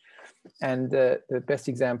change. And the best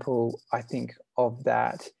example, I think, of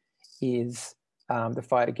that is the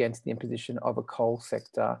fight against the imposition of a coal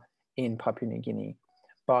sector in Papua New Guinea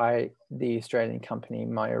by the Australian company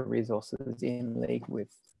Maya Resources, in league with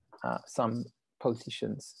some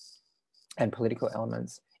politicians and political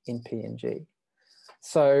elements in PNG.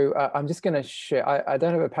 So I'm just going to share, I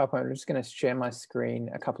don't have a PowerPoint, I'm just going to share my screen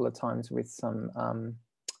a couple of times with some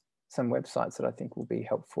websites that I think will be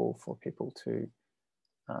helpful for people to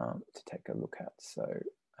take a look at.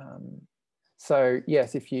 So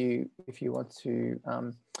yes, if you want to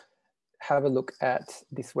have a look at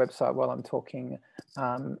this website while I'm talking.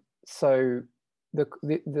 So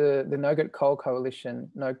the No-Gut Coal Coalition,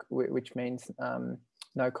 which means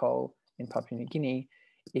no coal in Papua New Guinea,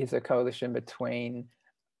 is a coalition between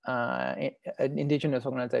indigenous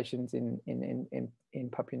organisations in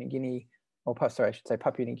Papua New Guinea, or sorry, I should say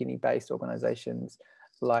Papua New Guinea-based organisations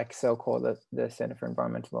like CELCOR, the Centre for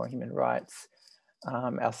Environmental Law and Human Rights,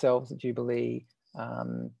 ourselves at Jubilee,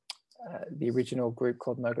 the original group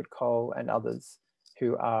called No-Gut Coal, and others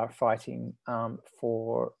who are fighting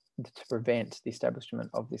to prevent the establishment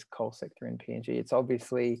of this coal sector in PNG. It's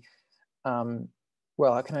obviously,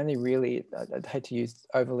 well, I can only really, I'd hate to use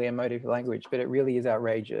overly emotive language, but it really is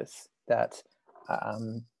outrageous that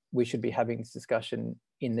we should be having this discussion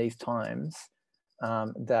in these times,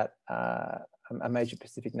 that a major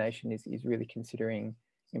Pacific nation is really considering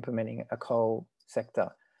implementing a coal sector.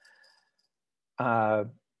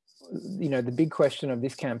 You know, the big question of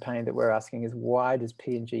this campaign that we're asking is, why does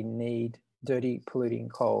PNG need dirty, polluting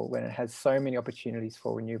coal when it has so many opportunities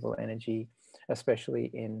for renewable energy,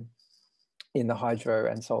 especially in the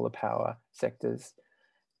hydro and solar power sectors?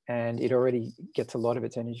 And it already gets a lot of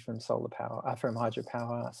its energy from solar power, from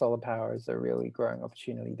hydropower. Solar power is a really growing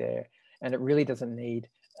opportunity there, and it really doesn't need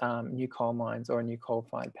new coal mines or a new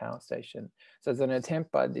coal-fired power station. So there's an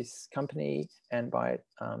attempt by this company and by,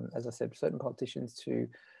 as I said, certain politicians to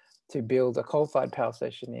build a coal-fired power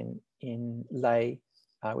station in Lae,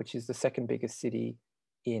 which is the second biggest city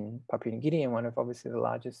in Papua New Guinea and one of obviously the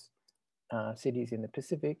largest cities in the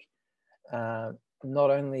Pacific. Not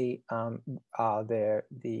only are there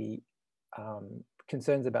the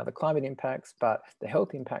concerns about the climate impacts, but the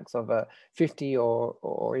health impacts of a 50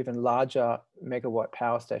 or even larger megawatt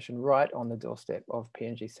power station right on the doorstep of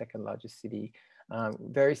PNG's second largest city.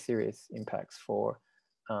 Very serious impacts for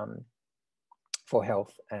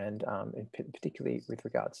health, and particularly with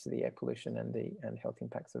regards to the air pollution and health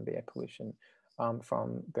impacts of the air pollution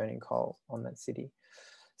from burning coal on that city.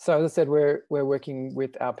 So as I said, we're working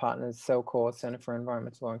with our partners, CellCore, Centre for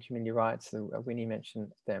Environmental Law and Community Rights. Winnie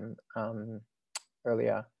mentioned them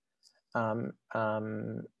earlier,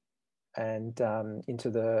 into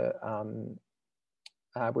the,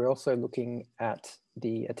 we're also looking at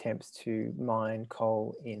the attempts to mine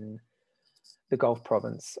coal in the Gulf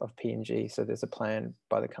province of PNG. So there's a plan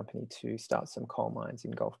by the company to start some coal mines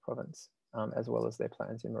in Gulf province, as well as their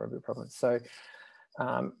plans in Morobe province. So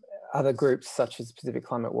other groups such as Pacific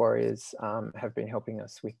Climate Warriors have been helping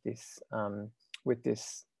us with this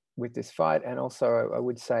fight. And also I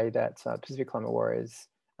would say that Pacific Climate Warriors,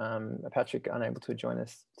 Patrick unable to join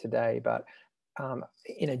us today, but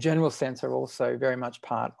in a general sense are also very much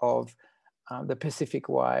part of the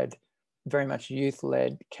Pacific-wide, very much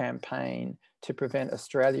youth-led campaign to prevent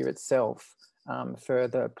Australia itself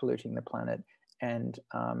further polluting the planet, and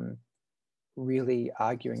really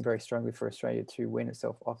arguing very strongly for Australia to wean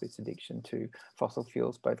itself off its addiction to fossil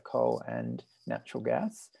fuels, both coal and natural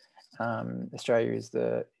gas. Australia is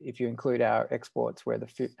if you include our exports, we're the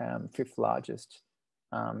fifth largest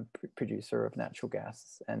producer of natural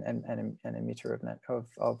gas and emitter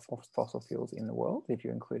of fossil fuels in the world, if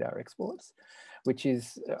you include our exports, which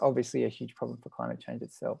is obviously a huge problem for climate change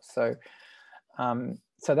itself. So,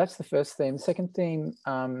 so that's the first theme. The second theme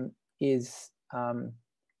is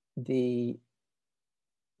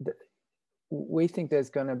we think there's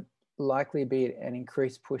going to likely be an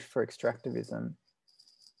increased push for extractivism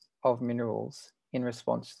of minerals in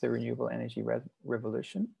response to the renewable energy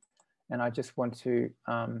revolution. And I just want to,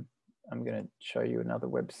 I'm going to show you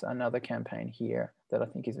another campaign here that I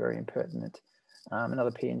think is very pertinent,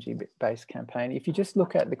 another PNG-based campaign. If you just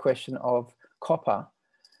look at the question of copper,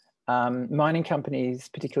 mining companies,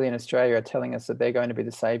 particularly in Australia, are telling us that they're going to be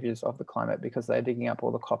the saviors of the climate because they're digging up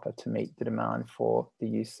all the copper to meet the demand for the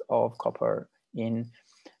use of copper in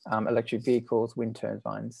electric vehicles, wind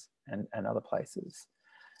turbines, and other places.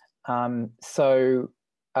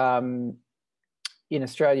 In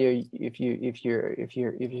Australia, if you're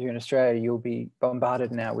in Australia, you'll be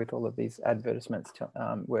bombarded now with all of these advertisements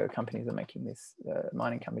where companies are making this,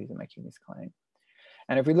 mining companies are making this claim.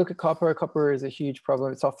 And if we look at copper, copper is a huge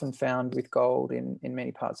problem. It's often found with gold in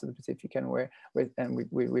many parts of the Pacific, and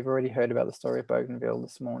we've already heard about the story of Bougainville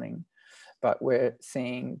this morning, but we're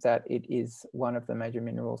seeing that it is one of the major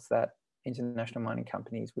minerals that international mining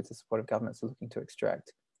companies, with the support of governments, are looking to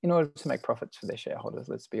extract in order to make profits for their shareholders,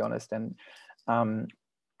 let's be honest. And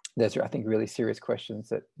there's, I think, really serious questions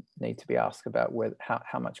that need to be asked about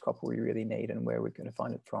how much copper we really need and where we're going to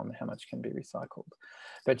find it from, and how much can be recycled.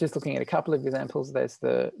 But just looking at a couple of examples, there's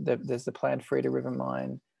the planned Freda River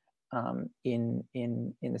mine in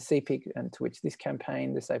the CPIC, and to which this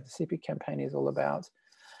campaign, the Save the CPIC campaign, is all about.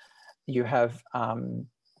 You have an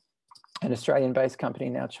Australian-based company,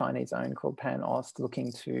 now Chinese-owned, called PanAust,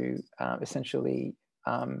 looking to essentially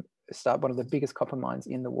start one of the biggest copper mines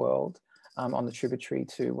in the world on the tributary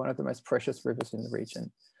to one of the most precious rivers in the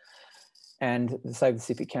region. And the Save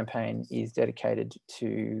the CPIC campaign is dedicated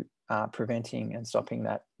to preventing and stopping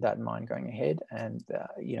that mine going ahead, and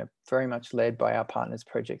very much led by our partners,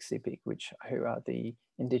 Project CPIC, who are the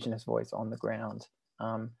Indigenous voice on the ground,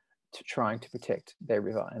 to trying to protect their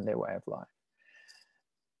river and their way of life.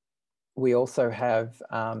 We also have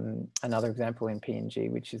another example in PNG,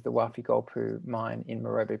 which is the Wafi-Golpu mine in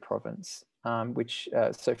Morobe province,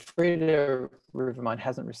 so Freda River mine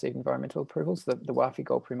hasn't received environmental approvals. The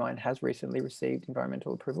Wafi-Golpu mine has recently received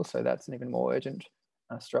environmental approval, so that's an even more urgent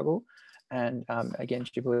struggle. And again,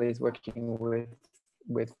 Jubilee is working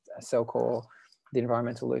with CellCore, the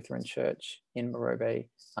Environmental Lutheran Church in Morobe,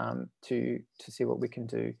 to see what we can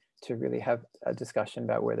do to really have a discussion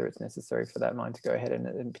about whether it's necessary for that mine to go ahead,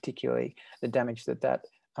 and particularly the damage that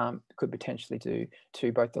could potentially do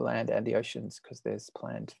to both the land and the oceans, because there's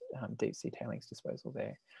planned deep sea tailings disposal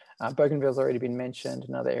there. Bougainville's already been mentioned,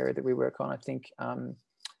 another area that we work on. I think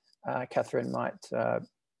Catherine might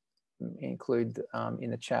include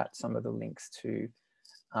in the chat some of the links to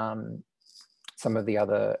some of the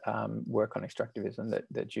other work on extractivism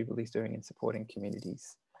that Jubilee is doing in supporting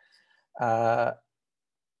communities.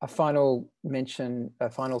 A final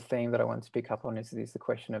theme that I want to pick up on is the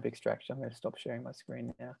question of extraction. I'm going to stop sharing my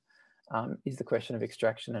screen now. Is the question of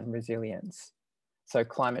extraction and resilience. So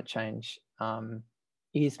climate change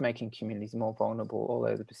is making communities more vulnerable all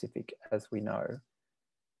over the Pacific, as we know.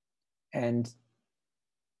 And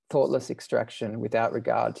thoughtless extraction without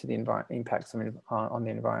regard to the impacts on the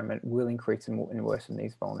environment will increase and worsen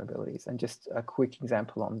these vulnerabilities. And just a quick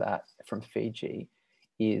example on that from Fiji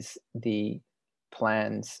is the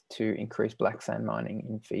plans to increase black sand mining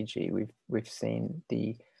in Fiji. We've seen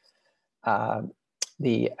the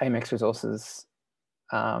Amex Resources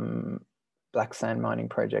black sand mining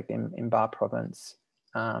project in Bar Province.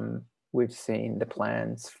 We've seen the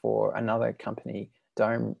plans for another company,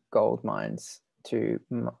 Dome Gold Mines, to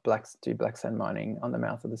do black sand mining on the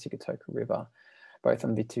mouth of the Sikatoka River, both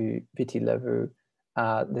on Viti Levu.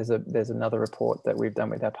 There's another report that we've done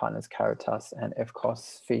with our partners Caritas and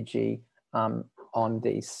FCOS Fiji on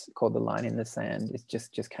these, called The Line in the Sand. It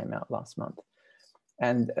just came out last month.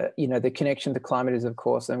 And you know, the connection to climate is, of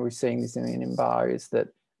course, and we're seeing this in Bar, is that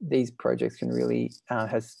these projects can really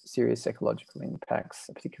has serious ecological impacts,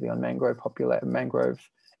 particularly on mangrove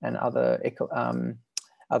and other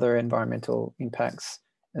environmental impacts.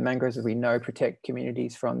 And mangroves, as we know, protect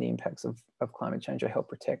communities from the impacts of climate change, or help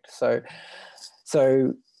protect. So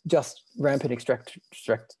just rampant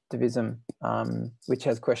extractivism, which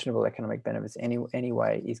has questionable economic benefits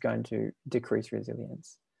anyway, is going to decrease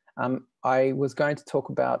resilience. I was going to talk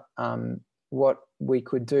about what we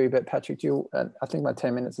could do, but Patrick, I think my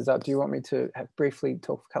 10 minutes is up. Do you want me to briefly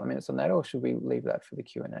talk for a couple of minutes on that, or should we leave that for the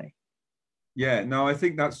Q&A? Yeah, no, I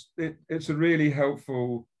think that's it. It's a really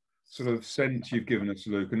helpful sort of sense you've given us,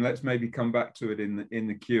 Luke, and let's maybe come back to it in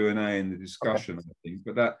the Q&A and the discussion. Okay. I think,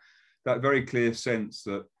 but that very clear sense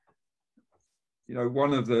that, you know,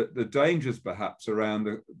 one of the dangers perhaps around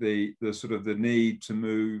the sort of the need to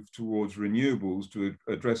move towards renewables to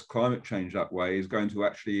address climate change that way is going to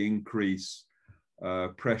actually increase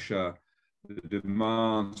pressure, the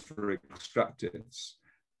demands for extractives,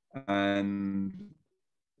 and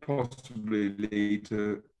possibly lead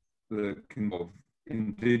to the kind of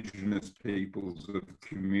indigenous peoples of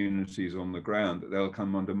communities on the ground, that they'll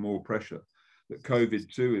come under more pressure. That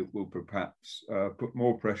COVID too, it will perhaps put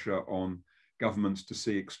more pressure on governments to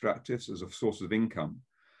see extractives as a source of income,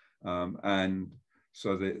 and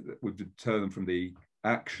so that would deter them from the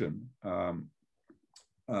action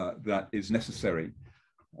that is necessary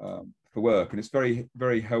for work. And it's very,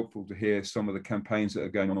 very helpful to hear some of the campaigns that are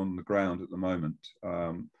going on the ground at the moment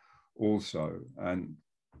also, and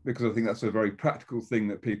because I think that's a very practical thing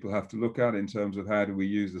that people have to look at in terms of how do we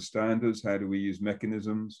use the standards, how do we use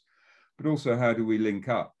mechanisms, but also how do we link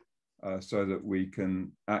up so that we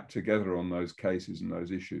can act together on those cases and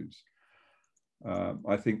those issues.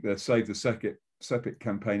 I think the Save the Sepik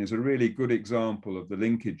campaign is a really good example of the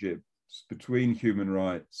linkages between human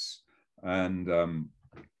rights and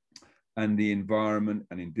the environment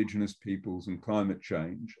and indigenous peoples and climate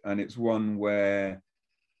change. And it's one where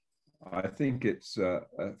I think it's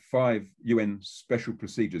 5 UN special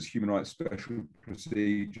procedures, human rights special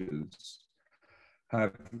procedures,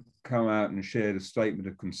 have come out and shared a statement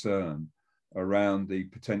of concern around the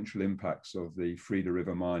potential impacts of the Freda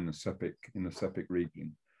River mine in the Sepik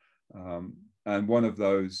region. And one of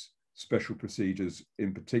those special procedures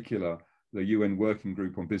in particular, the UN Working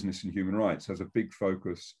Group on Business and Human Rights, has a big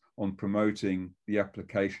focus on promoting the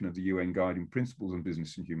application of the UN Guiding Principles on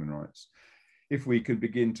Business and Human Rights. If we can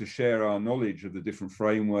begin to share our knowledge of the different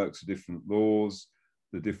frameworks, the different laws,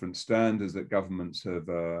 the different standards that governments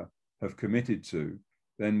have committed to,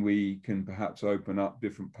 then we can perhaps open up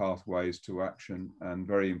different pathways to action and,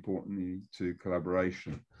 very importantly, to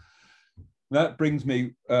collaboration. That brings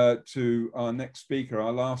me to our next speaker,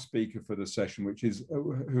 our last speaker for the session,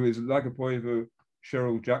 who is Lagipoiva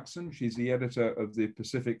Cherelle Jackson. She's the editor of the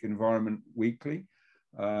Pacific Environment Weekly.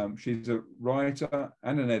 She's a writer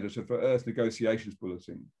and an editor for Earth Negotiations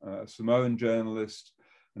Bulletin, a Samoan journalist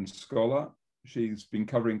and scholar. She's been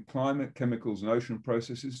covering climate, chemicals, and ocean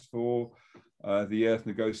processes for the Earth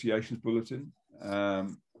Negotiations Bulletin,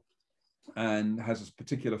 and has a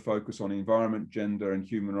particular focus on environment, gender, and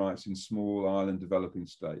human rights in small island developing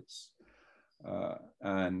states.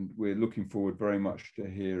 And we're looking forward very much to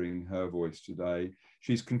hearing her voice today.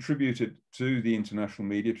 She's contributed to the international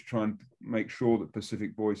media to try and make sure that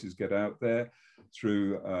Pacific voices get out there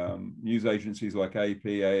through news agencies like AP,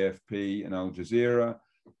 AFP, and Al Jazeera,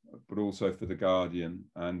 but also for The Guardian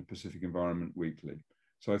and Pacific Environment Weekly.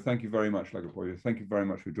 So thank you very much, Lagipoiva. Thank you very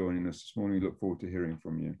much for joining us this morning. We look forward to hearing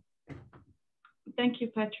from you. Thank you,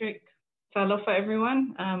 Patrick. Aloha,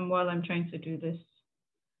 everyone, while I'm trying to do this.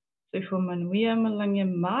 So for Manuia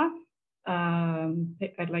Malange Ma,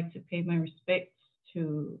 I'd like to pay my respects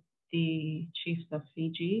to the chiefs of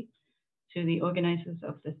Fiji, to the organizers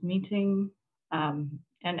of this meeting, and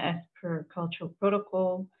as per cultural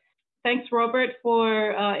protocol. Thanks, Robert,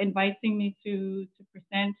 for inviting me to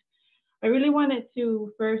present. I really wanted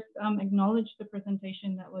to first acknowledge the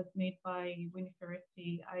presentation that was made by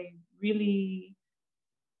Winifereti. I really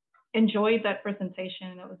enjoyed that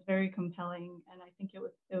presentation. It was very compelling, and I think it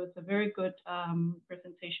was a very good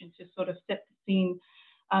presentation to sort of set the scene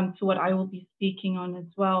to what I will be speaking on as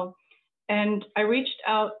well. And I reached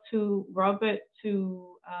out to Robert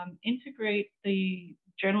to integrate the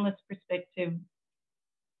journalist perspective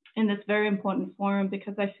in this very important forum,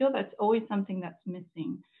 because I feel that's always something that's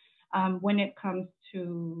missing when it comes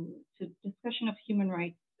to discussion of human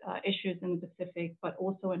rights issues in the Pacific, but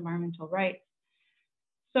also environmental rights.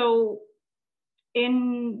 So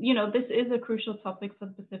this is a crucial topic for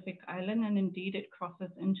the Pacific Island, and indeed it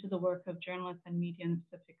crosses into the work of journalists and media in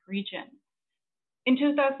the Pacific region. In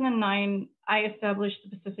 2009, I established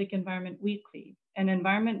the Pacific Environment Weekly, an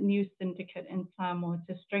environment news syndicate in Samoa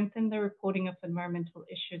to strengthen the reporting of environmental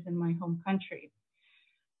issues in my home country.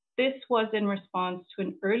 This was in response to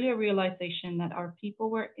an earlier realization that our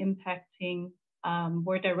people were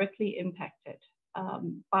directly impacted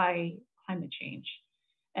by climate change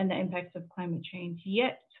and the impacts of climate change.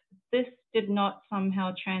 Yet, this did not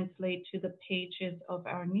somehow translate to the pages of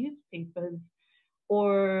our newspapers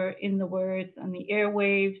or in the words on the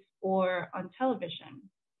airwaves or on television.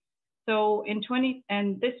 So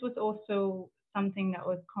and this was also something that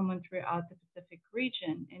was common throughout the Pacific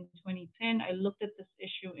region. In 2010, I looked at this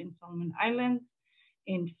issue in Solomon Islands,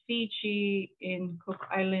 in Fiji, in Cook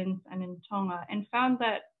Islands, and in Tonga, and found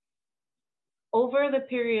that over the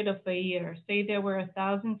period of a year, say there were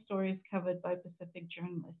 1,000 stories covered by Pacific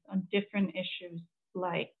journalists on different issues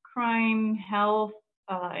like crime, health,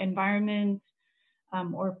 environment,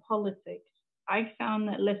 or politics, I found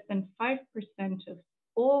that less than 5% of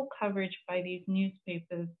all coverage by these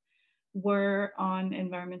newspapers were on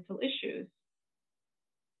environmental issues.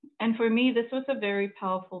 And for me, this was a very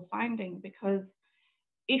powerful finding, because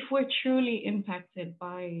if we're truly impacted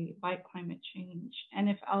by climate change, and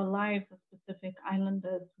if our lives as Pacific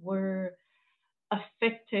Islanders were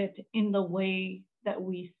affected in the way that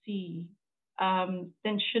we see,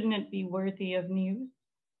 then shouldn't it be worthy of news?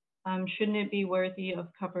 Shouldn't it be worthy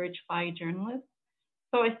of coverage by journalists?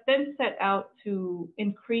 So I then set out to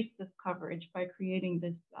increase this coverage by creating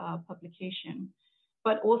this publication,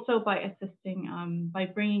 but also by assisting, by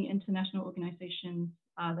bringing international organizations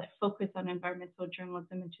that focus on environmental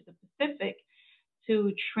journalism into the Pacific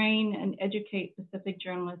to train and educate Pacific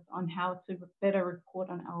journalists on how to better report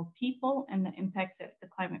on our people and the impact that the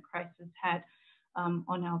climate crisis had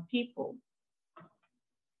on our people.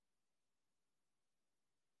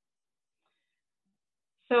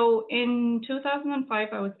 So in 2005,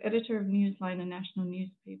 I was editor of Newsline, a national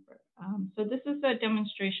newspaper. So this is a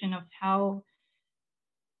demonstration of how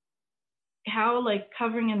like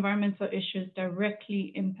covering environmental issues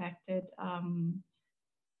directly impacted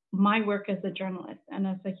my work as a journalist and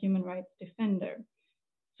as a human rights defender.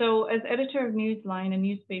 So as editor of Newsline, a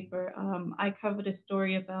newspaper, I covered a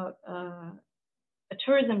story about a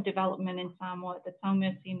tourism development in Samoa at the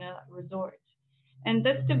Taumesina Resort. And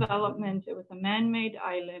this development, it was a man-made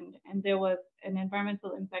island, and there was an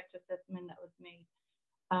environmental impact assessment that was made,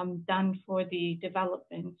 done for the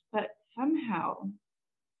development. But somehow,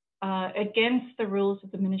 against the rules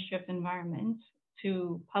of the Ministry of Environment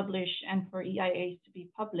to publish and for EIAs to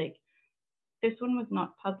be public, this one was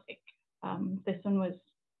not public. This one was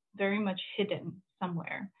very much hidden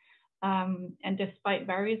somewhere. And despite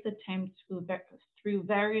various attempts through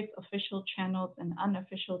various official channels and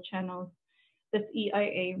unofficial channels, this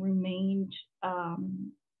EIA remained,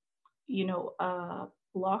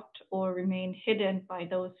 blocked or remained hidden by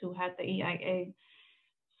those who had the EIA.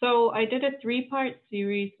 So I did a 3-part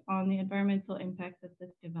series on the environmental impacts of this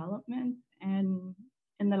development. And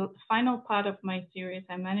in the final part of my series,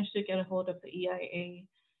 I managed to get a hold of the EIA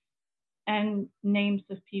and names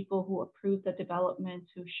of people who approved the development,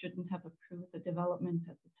 who shouldn't have approved the development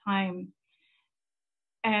at the time.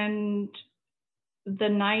 And the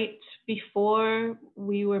night before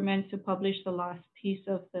we were meant to publish the last piece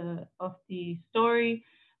of the story,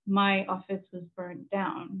 my office was burnt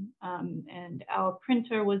down, and our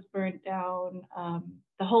printer was burnt down.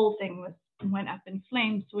 The whole thing went up in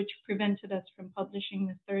flames, which prevented us from publishing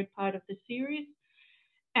the 3rd part of the series,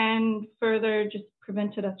 and further just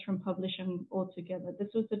prevented us from publishing altogether.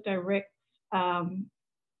 This was a direct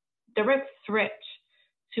threat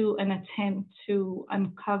to an attempt to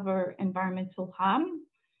uncover environmental harm,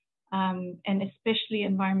 and especially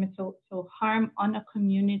environmental harm on a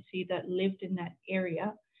community that lived in that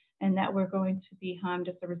area and that were going to be harmed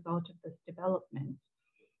as a result of this development.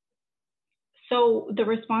 So the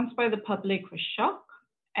response by the public was shock,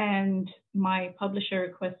 And my publisher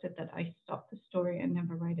requested that I stop the story and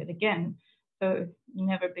never write it again. So it's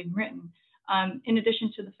never been written. In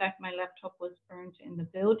addition to the fact my laptop was burned in the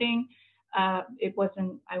building, I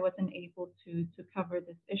wasn't able to cover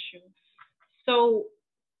this issue. So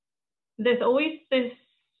there's always this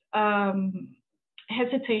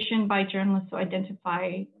hesitation by journalists to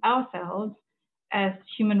identify ourselves as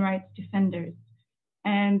human rights defenders.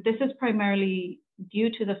 And this is primarily due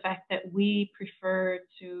to the fact that we prefer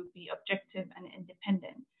to be objective and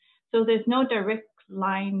independent. So there's no direct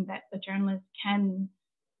line that a journalist can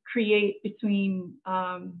create between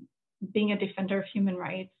being a defender of human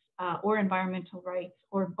rights or environmental rights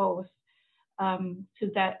or both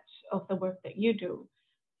to that of the work that you do.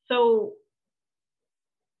 So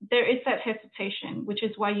there is that hesitation, which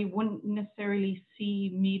is why you wouldn't necessarily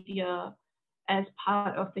see media as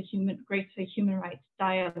part of the greater human rights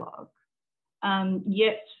dialogue.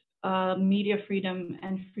 Yet media freedom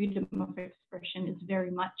and freedom of expression is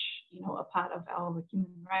very much, a part of our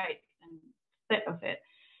human rights and set of it.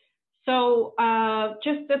 So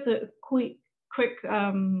just as a quick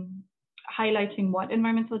highlighting what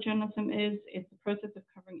environmental journalism is, it's the process of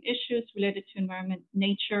covering issues related to environment,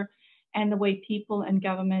 nature, and the way people and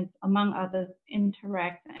governments, among others,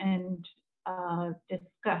 interact and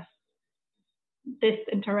discuss this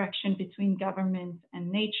interaction between government and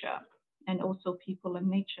nature, and also people and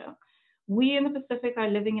nature. We in the Pacific are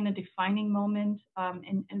living in a defining moment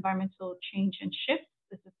in environmental change and shift.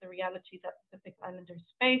 This is the reality that Pacific Islanders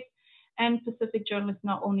face. And Pacific journalists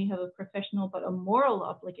not only have a professional, but a moral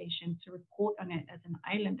obligation to report on it as an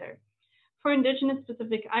islander. For Indigenous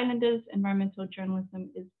Pacific Islanders, environmental journalism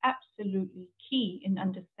is absolutely key in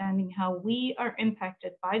understanding how we are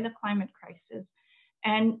impacted by the climate crisis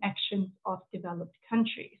and actions of developed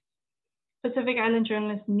countries. Pacific Island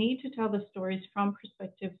journalists need to tell the stories from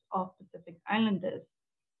perspectives of Pacific Islanders.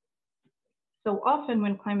 So often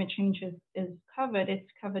when climate change is covered, it's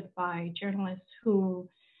covered by journalists who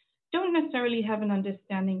don't necessarily have an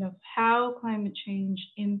understanding of how climate change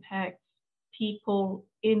impacts people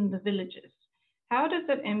in the villages. How does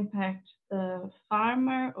it impact the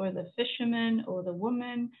farmer or the fisherman or the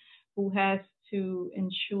woman who has to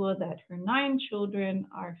ensure that her 9 children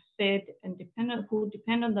are fed and who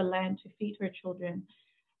depend on the land to feed her children?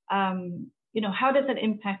 How does it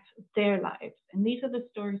impact their lives? And these are the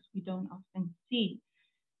stories we don't often see.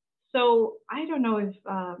 So I don't know if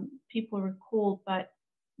people recall, but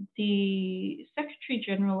the Secretary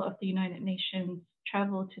General of the United Nations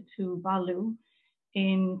traveled to Tuvalu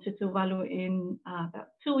in about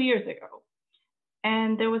 2 years ago.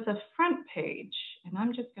 And there was a front page, and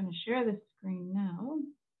I'm just going to share this screen now.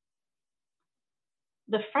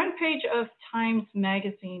 The front page of Times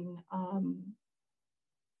Magazine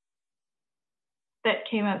that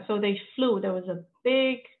came out. So they flew. There was a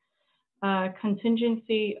big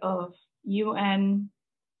contingency of UN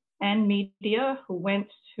and media who went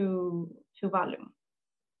to Tuvalu.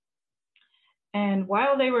 And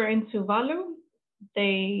while they were in Tuvalu,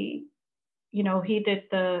 he did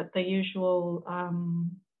the usual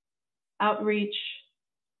outreach,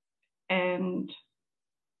 and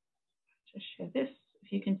just share this.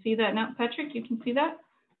 If you can see that now, Patrick, you can see that?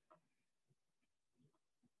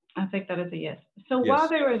 I think that is a yes. So yes. While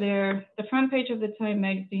they were there, the front page of the Time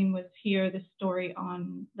magazine was here, the story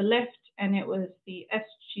on the left, and it was the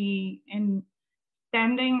SG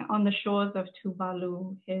standing on the shores of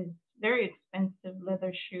Tuvalu. His very expensive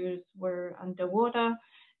leather shoes were underwater,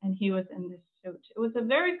 and he was in this suit. It was a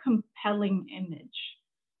very compelling image.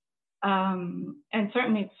 And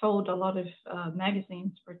certainly it sold a lot of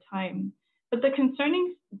magazines for Time. But the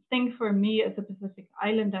concerning thing for me as a Pacific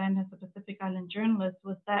Islander and as a Pacific Island journalist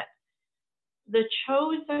was that the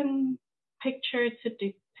chosen picture to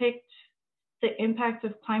depict the impact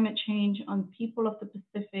of climate change on people of the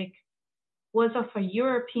Pacific was of a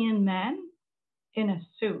European man in a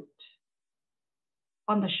suit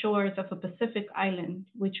on the shores of a Pacific island,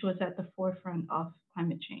 which was at the forefront of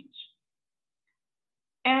climate change.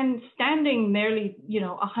 And standing merely,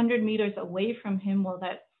 100 meters away from him while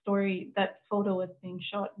that photo was being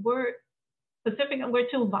shot, were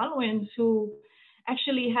Tuvaluans who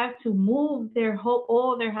actually had to move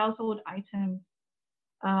all their household items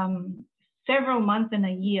several months in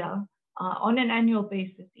a year, on an annual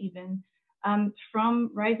basis even,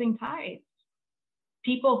 from rising tides.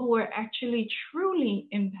 People who were actually truly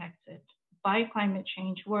impacted by climate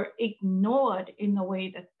change were ignored in the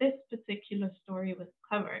way that this particular story was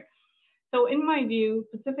covered. So in my view,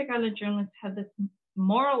 Pacific Island journalists have this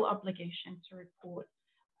moral obligation to report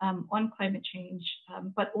on climate change,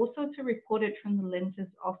 but also to report it from the lenses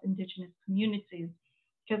of Indigenous communities,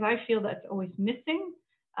 because I feel that's always missing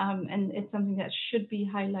And it's something that should be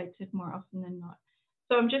highlighted more often than not.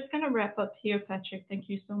 So I'm just going to wrap up here, Patrick. Thank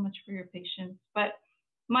you so much for your patience. But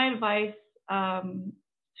my advice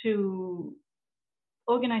to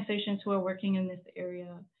organizations who are working in this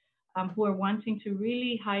area, who are wanting to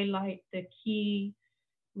really highlight the key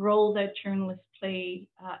role that journalists play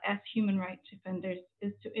as human rights defenders,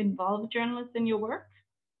 is to involve journalists in your work,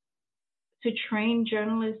 to train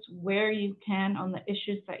journalists where you can on the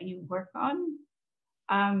issues that you work on,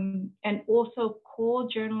 and also call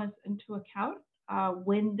journalists into account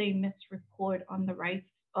when they misreport on the rights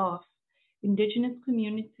of Indigenous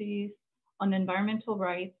communities, on environmental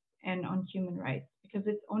rights, and on human rights, because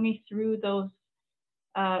it's only through those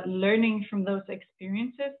learning from those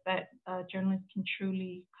experiences that journalists can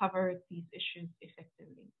truly cover these issues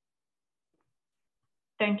effectively.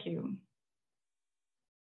 Thank you.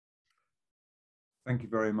 Thank you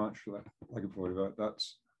very much, Lagipoiva.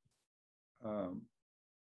 That's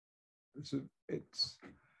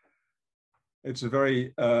it's a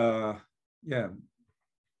very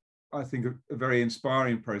I think a very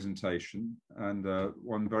inspiring presentation, and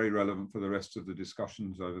one very relevant for the rest of the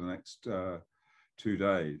discussions over the next 2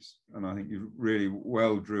 days. And I think you really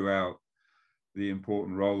well drew out the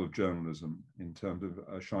important role of journalism in terms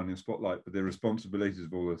of shining a spotlight, but the responsibilities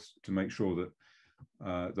of all this to make sure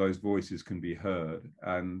that those voices can be heard,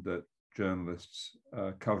 and that journalists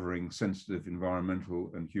covering sensitive environmental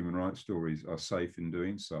and human rights stories are safe in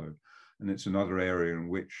doing so. And it's another area in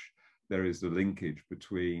which there is the linkage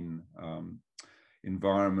between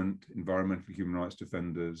environmental human rights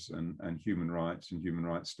defenders and human rights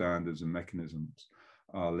standards and mechanisms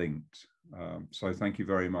are linked. So thank you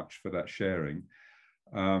very much for that sharing.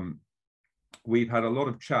 We've had a lot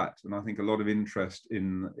of chat, and I think a lot of interest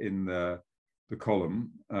in the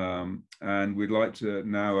column, and we'd like to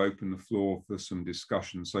now open the floor for some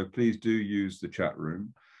discussion. So please do use the chat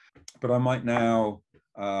room. But I might now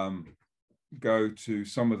go to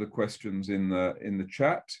some of the questions in the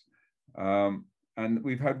chat. And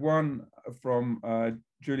we've had one from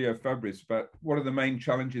Julio Fabris about what are the main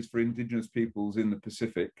challenges for Indigenous peoples in the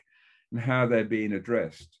Pacific and how they're being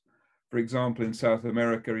addressed. For example, in South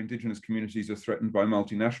America, Indigenous communities are threatened by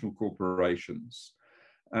multinational corporations,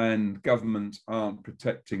 and governments aren't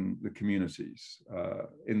protecting the communities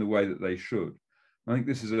in the way that they should. I think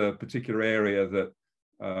this is a particular area that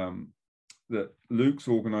that Luke's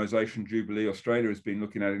organisation, Jubilee Australia, has been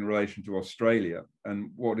looking at in relation to Australia,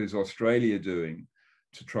 and what is Australia doing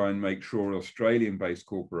to try and make sure Australian-based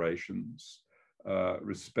corporations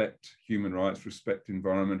respect human rights, respect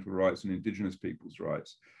environmental rights and Indigenous people's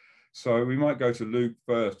rights. So we might go to Luke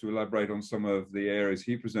first to elaborate on some of the areas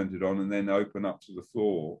he presented on, and then open up to the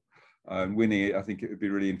floor. And Winnie, I think it would be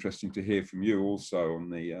really interesting to hear from you also on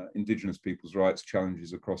the Indigenous people's rights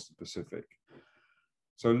challenges across the Pacific.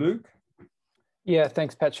 So Luke? Yeah,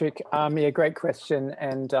 thanks, Patrick. Yeah, great question.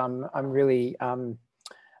 And I'm really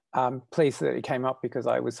pleased that it came up, because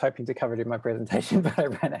I was hoping to cover it in my presentation, but I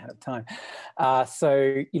ran out of time.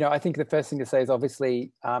 So, you know, I think the first thing to say is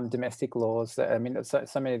obviously domestic laws. I mean, so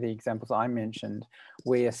many of the examples I mentioned,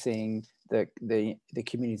 we are seeing the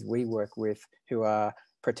communities we work with who are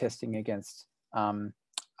protesting against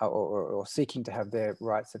or seeking to have their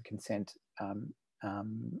rights of consent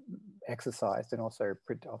exercised, and also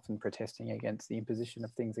often protesting against the imposition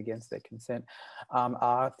of things against their consent,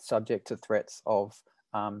 are subject to threats of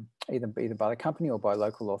either by the company or by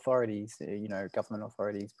local authorities. You know, government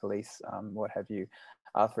authorities, police, what have you,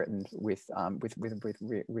 are threatened with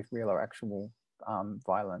real or actual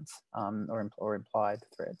violence or implied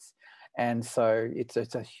threats. And so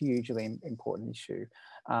it's a hugely important issue.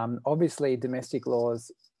 Obviously, domestic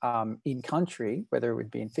laws in country, whether it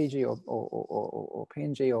would be in Fiji or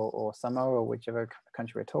PNG or Samoa or whichever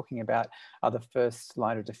country we're talking about, are the first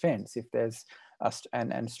line of defense. If there's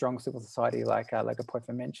and strong civil society, like Lagipoiva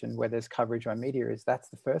mentioned, where there's coverage on media, that's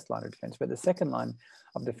the first line of defense. But the second line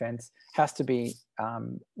of defense has to be,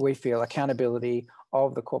 we feel, accountability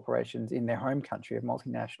of the corporations in their home country, of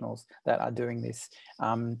multinationals that are doing this.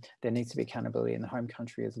 There needs to be accountability in the home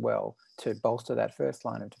country as well to bolster that first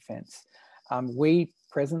line of defense. We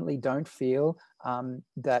presently don't feel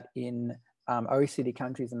that in OECD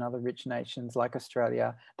countries and other rich nations like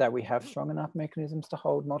Australia, that we have strong enough mechanisms to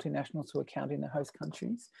hold multinationals to account in the host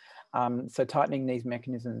countries. So tightening these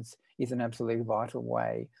mechanisms is an absolutely vital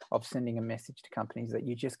way of sending a message to companies that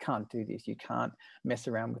you just can't do this. You can't mess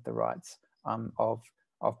around with the rights of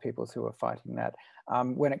peoples who are fighting that.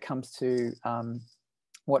 When it comes to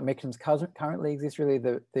what mechanisms currently exist, really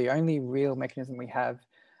the only real mechanism we have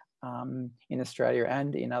in Australia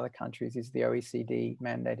and in other countries is the OECD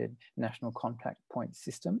mandated national contact point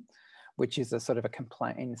system, which is a sort of a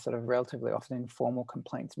complaint, sort of relatively often informal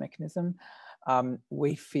complaints mechanism.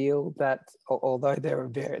 We feel that although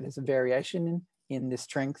there's a variation in the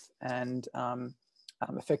strength and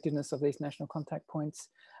effectiveness of these national contact points,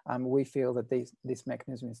 we feel that this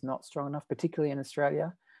mechanism is not strong enough, particularly in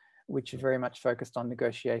Australia, which is very much focused on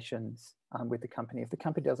negotiations with the company. If the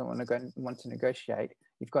company doesn't want to negotiate,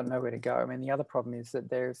 you've got nowhere to go. I mean, the other problem is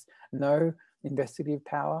that there's no investigative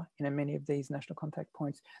power in many of these national contact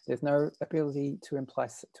points. There's no ability to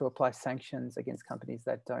apply sanctions against companies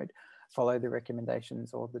that don't follow the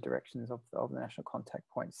recommendations or the directions of the national contact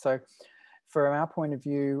points. So from our point of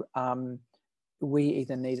view, we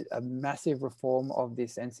either need a massive reform of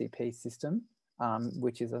this NCP system,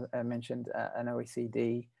 which is, I mentioned, an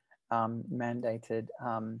OECD mandated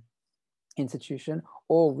institution,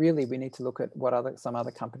 or really we need to look at what some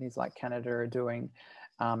other companies like Canada are doing.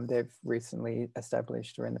 They've recently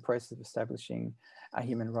established, or in the process of establishing, a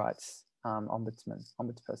human rights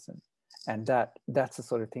ombudsperson, and that's the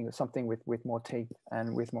sort of thing, something with more teeth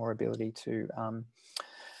and with more ability to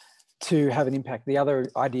have an impact. The other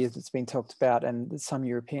ideas that's been talked about, and some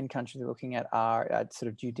European countries are looking at, are sort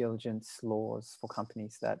of due diligence laws for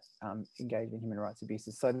companies that engage in human rights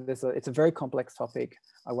abuses. So it's a very complex topic.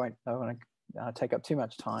 I want to take up too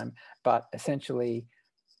much time, but essentially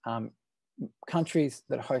countries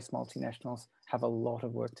that host multinationals have a lot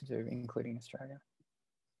of work to do, including Australia.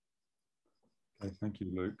 Okay, thank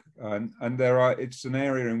you, Luke. And it's an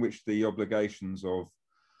area in which the obligations of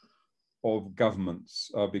governments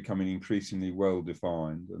are becoming increasingly well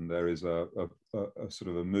defined, and there is a sort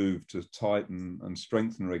of a move to tighten and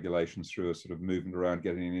strengthen regulations through a sort of movement around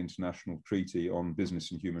getting an international treaty on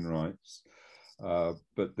business and human rights.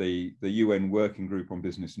 But the UN Working Group on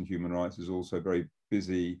Business and Human Rights is also very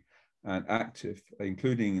busy and active,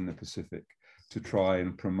 including in the Pacific, to try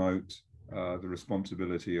and promote the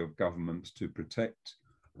responsibility of governments to protect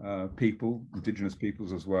people, indigenous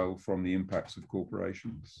peoples as well, from the impacts of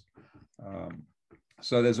corporations.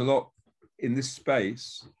 So there's a lot in this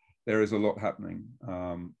space. There is a lot happening.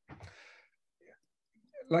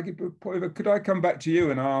 Lagipoiva, could I come back to you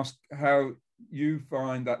and ask how you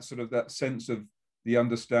find that sort of that sense of the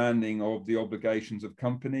understanding of the obligations of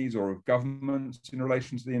companies or of governments in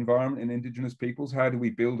relation to the environment and indigenous peoples? How do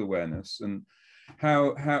we build awareness, and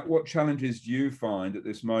what challenges do you find at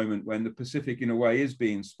this moment when the Pacific in a way is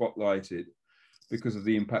being spotlighted because of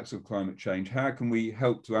the impacts of climate change? How can we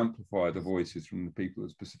help to amplify the voices from the people of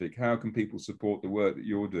the Pacific? How can people support the work that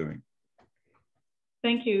you're doing?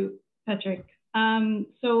 Thank you, Patrick.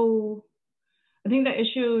 So I think the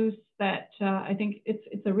issues that I think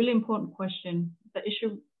it's a really important question.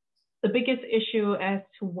 The biggest issue as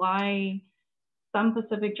to why some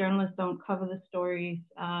Pacific journalists don't cover the stories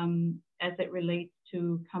as it relates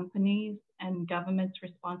to companies and governments'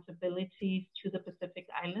 responsibilities to the Pacific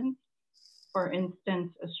Islands. For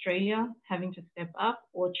instance, Australia having to step up,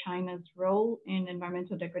 or China's role in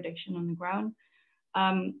environmental degradation on the ground,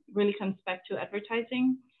 really comes back to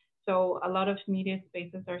advertising. So a lot of media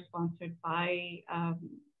spaces are sponsored by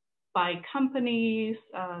companies.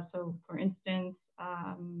 So for instance,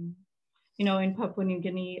 you know, in Papua New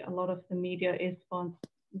Guinea, a lot of the media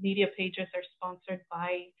pages are sponsored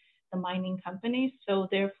by the mining companies. So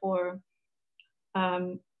therefore,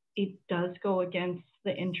 it does go against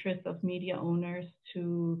the interest of media owners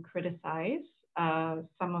to criticize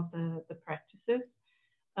some of the practices.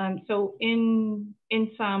 So in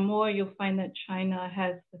Samoa, you'll find that China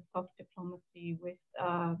has the soft diplomacy with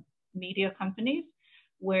media companies,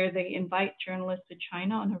 where they invite journalists to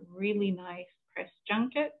China on a really nice press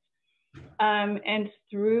junket. And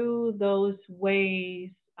through those ways,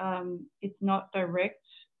 it's not direct,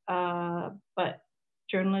 but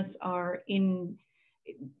journalists are in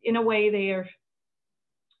a way they are,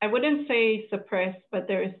 I wouldn't say suppressed, but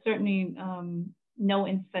there is certainly no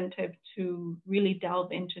incentive to really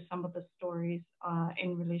delve into some of the stories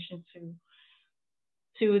in relation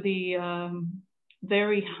to the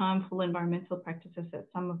very harmful environmental practices that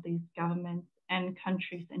some of these governments and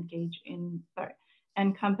countries engage in,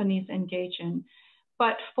 and companies engage in.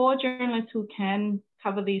 But for journalists who can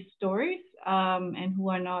cover these stories and who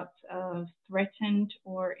are not threatened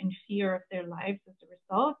or in fear of their lives as a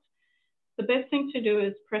result, the best thing to do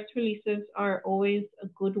is press releases are always a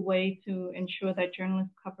good way to ensure that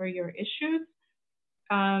journalists cover your issues.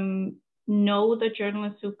 Know the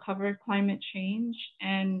journalists who cover climate change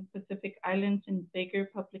and Pacific Islands in bigger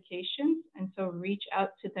publications, and so reach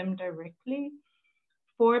out to them directly.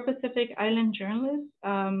 For Pacific Island journalists,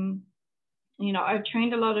 you know, I've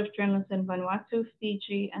trained a lot of journalists in Vanuatu,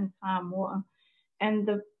 Fiji, and Samoa, and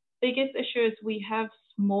the biggest issue is we have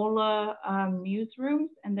smaller newsrooms,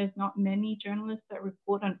 and there's not many journalists that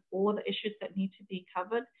report on all the issues that need to be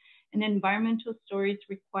covered. And environmental stories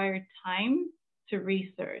require time to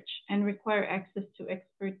research and require access to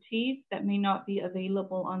expertise that may not be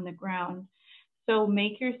available on the ground. So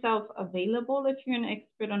make yourself available if you're an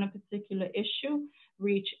expert on a particular issue.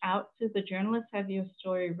 Reach out to the journalist, have your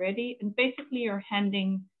story ready, and basically you're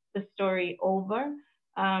handing the story over.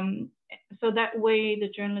 So that way the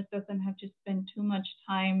journalist doesn't have to spend too much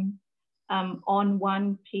time on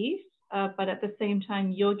one piece, but at the same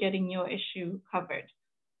time, you're getting your issue covered.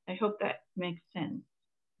 I hope that makes sense.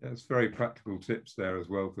 Yeah, it's very practical tips there as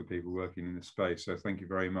well for people working in this space. So thank you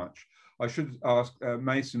very much. I should ask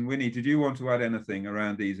Mason, Winnie, did you want to add anything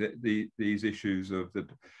around these issues of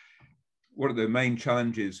what are the main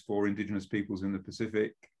challenges for Indigenous peoples in the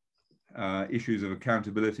Pacific, issues of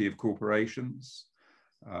accountability of corporations,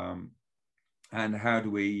 and how do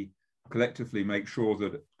we collectively make sure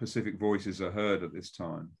that Pacific voices are heard at this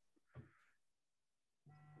time?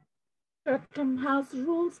 Chatham House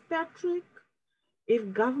rules, Patrick.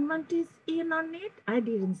 If government is in on it, I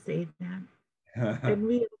didn't say that. And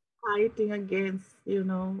we are fighting against, you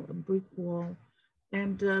know, a brick wall.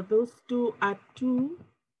 And those two are two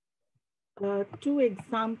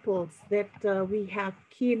examples that we have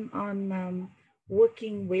keen on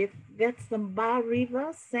working with. That's the Bar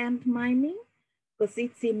River sand mining, because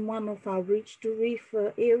it's in one of our reach to reef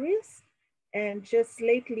areas. And just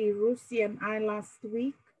lately, Rusi and I last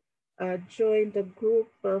week joined a group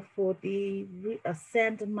for the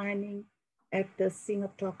sand mining at the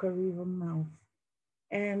Singatoka River mouth.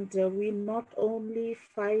 And we not only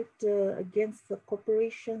fight against the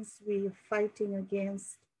corporations, we are fighting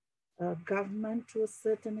against government to a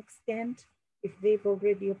certain extent, if they've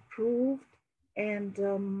already approved. And,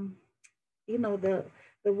 you know, the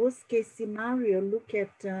worst case scenario, look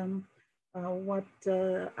at what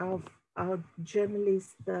our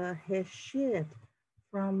journalist has shared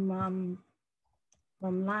from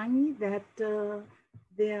Langi, that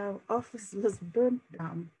their office was burnt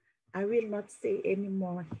down. I will not say any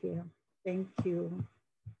more here. Thank you.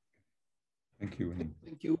 Thank you, Winnie.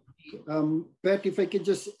 Thank you. Pat, if I could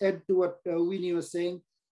just add to what Winnie was saying,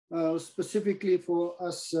 specifically for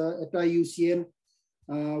us at IUCN,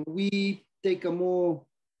 we take a more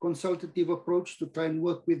consultative approach to try and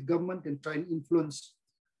work with government and try and influence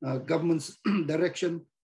government's direction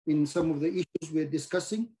in some of the issues we're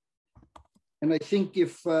discussing. And I think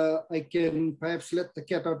if I can perhaps let the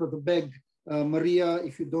cat out of the bag, Maria,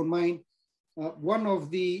 if you don't mind, one of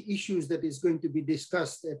the issues that is going to be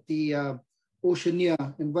discussed at the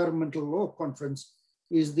OHCHR Environmental Law Conference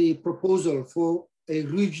is the proposal for a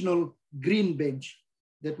regional green bench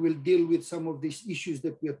that will deal with some of these issues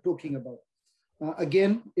that we are talking about.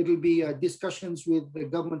 Again, it will be discussions with the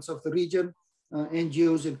governments of the region,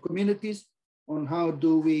 NGOs and communities on how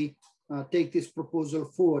do we take this proposal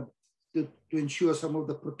forward to ensure some of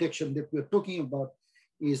the protection that we're talking about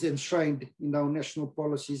is enshrined in our national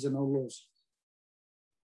policies and our laws.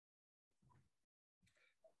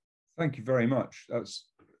 Thank you very much.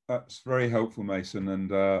 That's very helpful, Mason.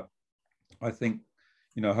 And I think,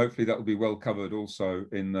 you know, hopefully that will be well covered also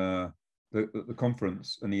in the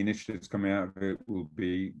conference, and the initiatives coming out of it will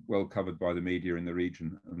be well covered by the media in the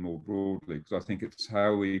region and more broadly, because I think it's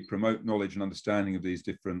how we promote knowledge and understanding of these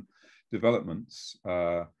different developments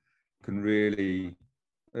can really,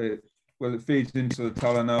 well, it feeds into the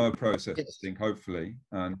Talanoa process, I think, hopefully,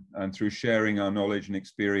 and through sharing our knowledge and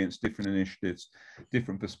experience, different initiatives,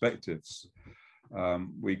 different perspectives,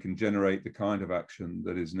 we can generate the kind of action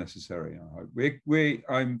that is necessary. I hope.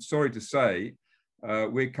 I'm sorry to say,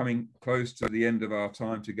 we're coming close to the end of our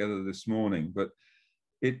time together this morning, but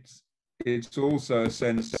it's also a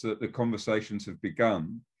sense that the conversations have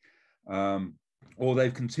begun, or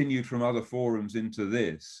they've continued from other forums into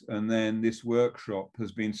this, and then this workshop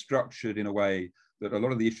has been structured in a way that a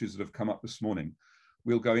lot of the issues that have come up this morning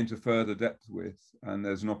we'll go into further depth with, and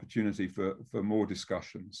there's an opportunity for more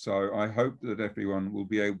discussion. So I hope that everyone will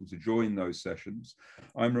be able to join those sessions.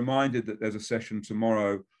 I'm reminded that there's a session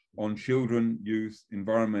tomorrow on children, youth,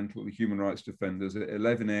 environmental, human rights defenders at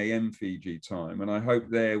 11 a.m. Fiji time. And I hope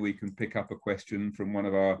there we can pick up a question from one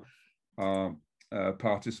of our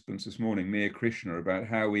participants this morning, Mia Krishna, about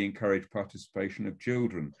how we encourage participation of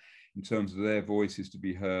children in terms of their voices to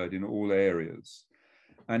be heard in all areas.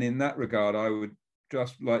 And in that regard, I would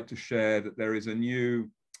just like to share that there is a new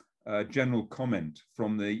general comment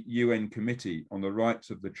from the UN Committee on the Rights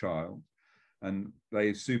of the Child, and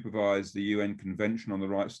they supervise the UN Convention on the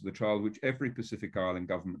Rights of the Child, which every Pacific Island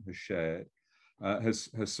government has shared, has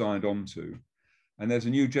signed on to. And there's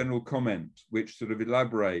a new general comment which sort of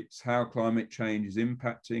elaborates how climate change is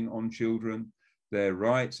impacting on children, their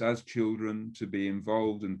rights as children to be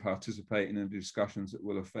involved and participate in the discussions that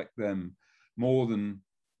will affect them more than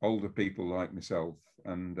older people like myself.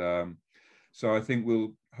 And so I think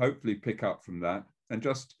we'll hopefully pick up from that. And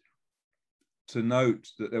just to note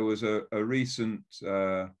that there was a recent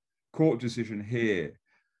court decision here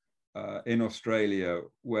in Australia,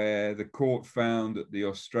 where the court found that the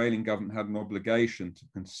Australian government had an obligation to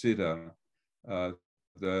consider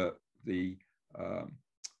the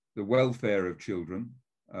welfare of children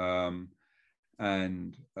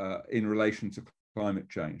and in relation to climate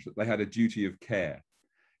change, that they had a duty of care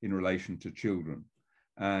in relation to children.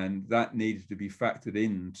 And that needed to be factored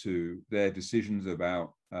into their decisions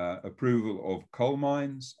about approval of coal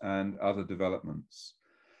mines and other developments.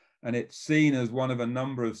 And it's seen as one of a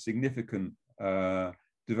number of significant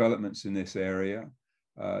developments in this area.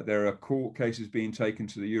 There are court cases being taken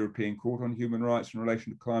to the European Court on Human Rights in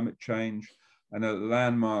relation to climate change, and a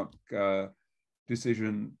landmark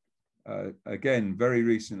decision, again, very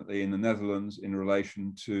recently in the Netherlands in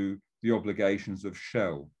relation to the obligations of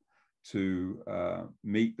Shell to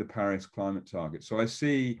meet the Paris climate target. So I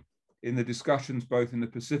see in the discussions, both in the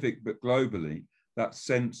Pacific but globally, that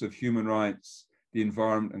sense of human rights, the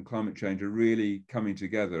environment and climate change are really coming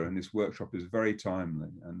together, and this workshop is very timely.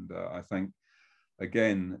 And I thank,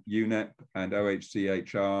 again, UNEP and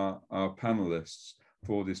OHCHR, our panelists,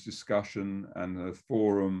 for this discussion and the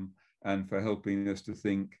forum, and for helping us to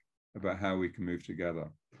think about how we can move together.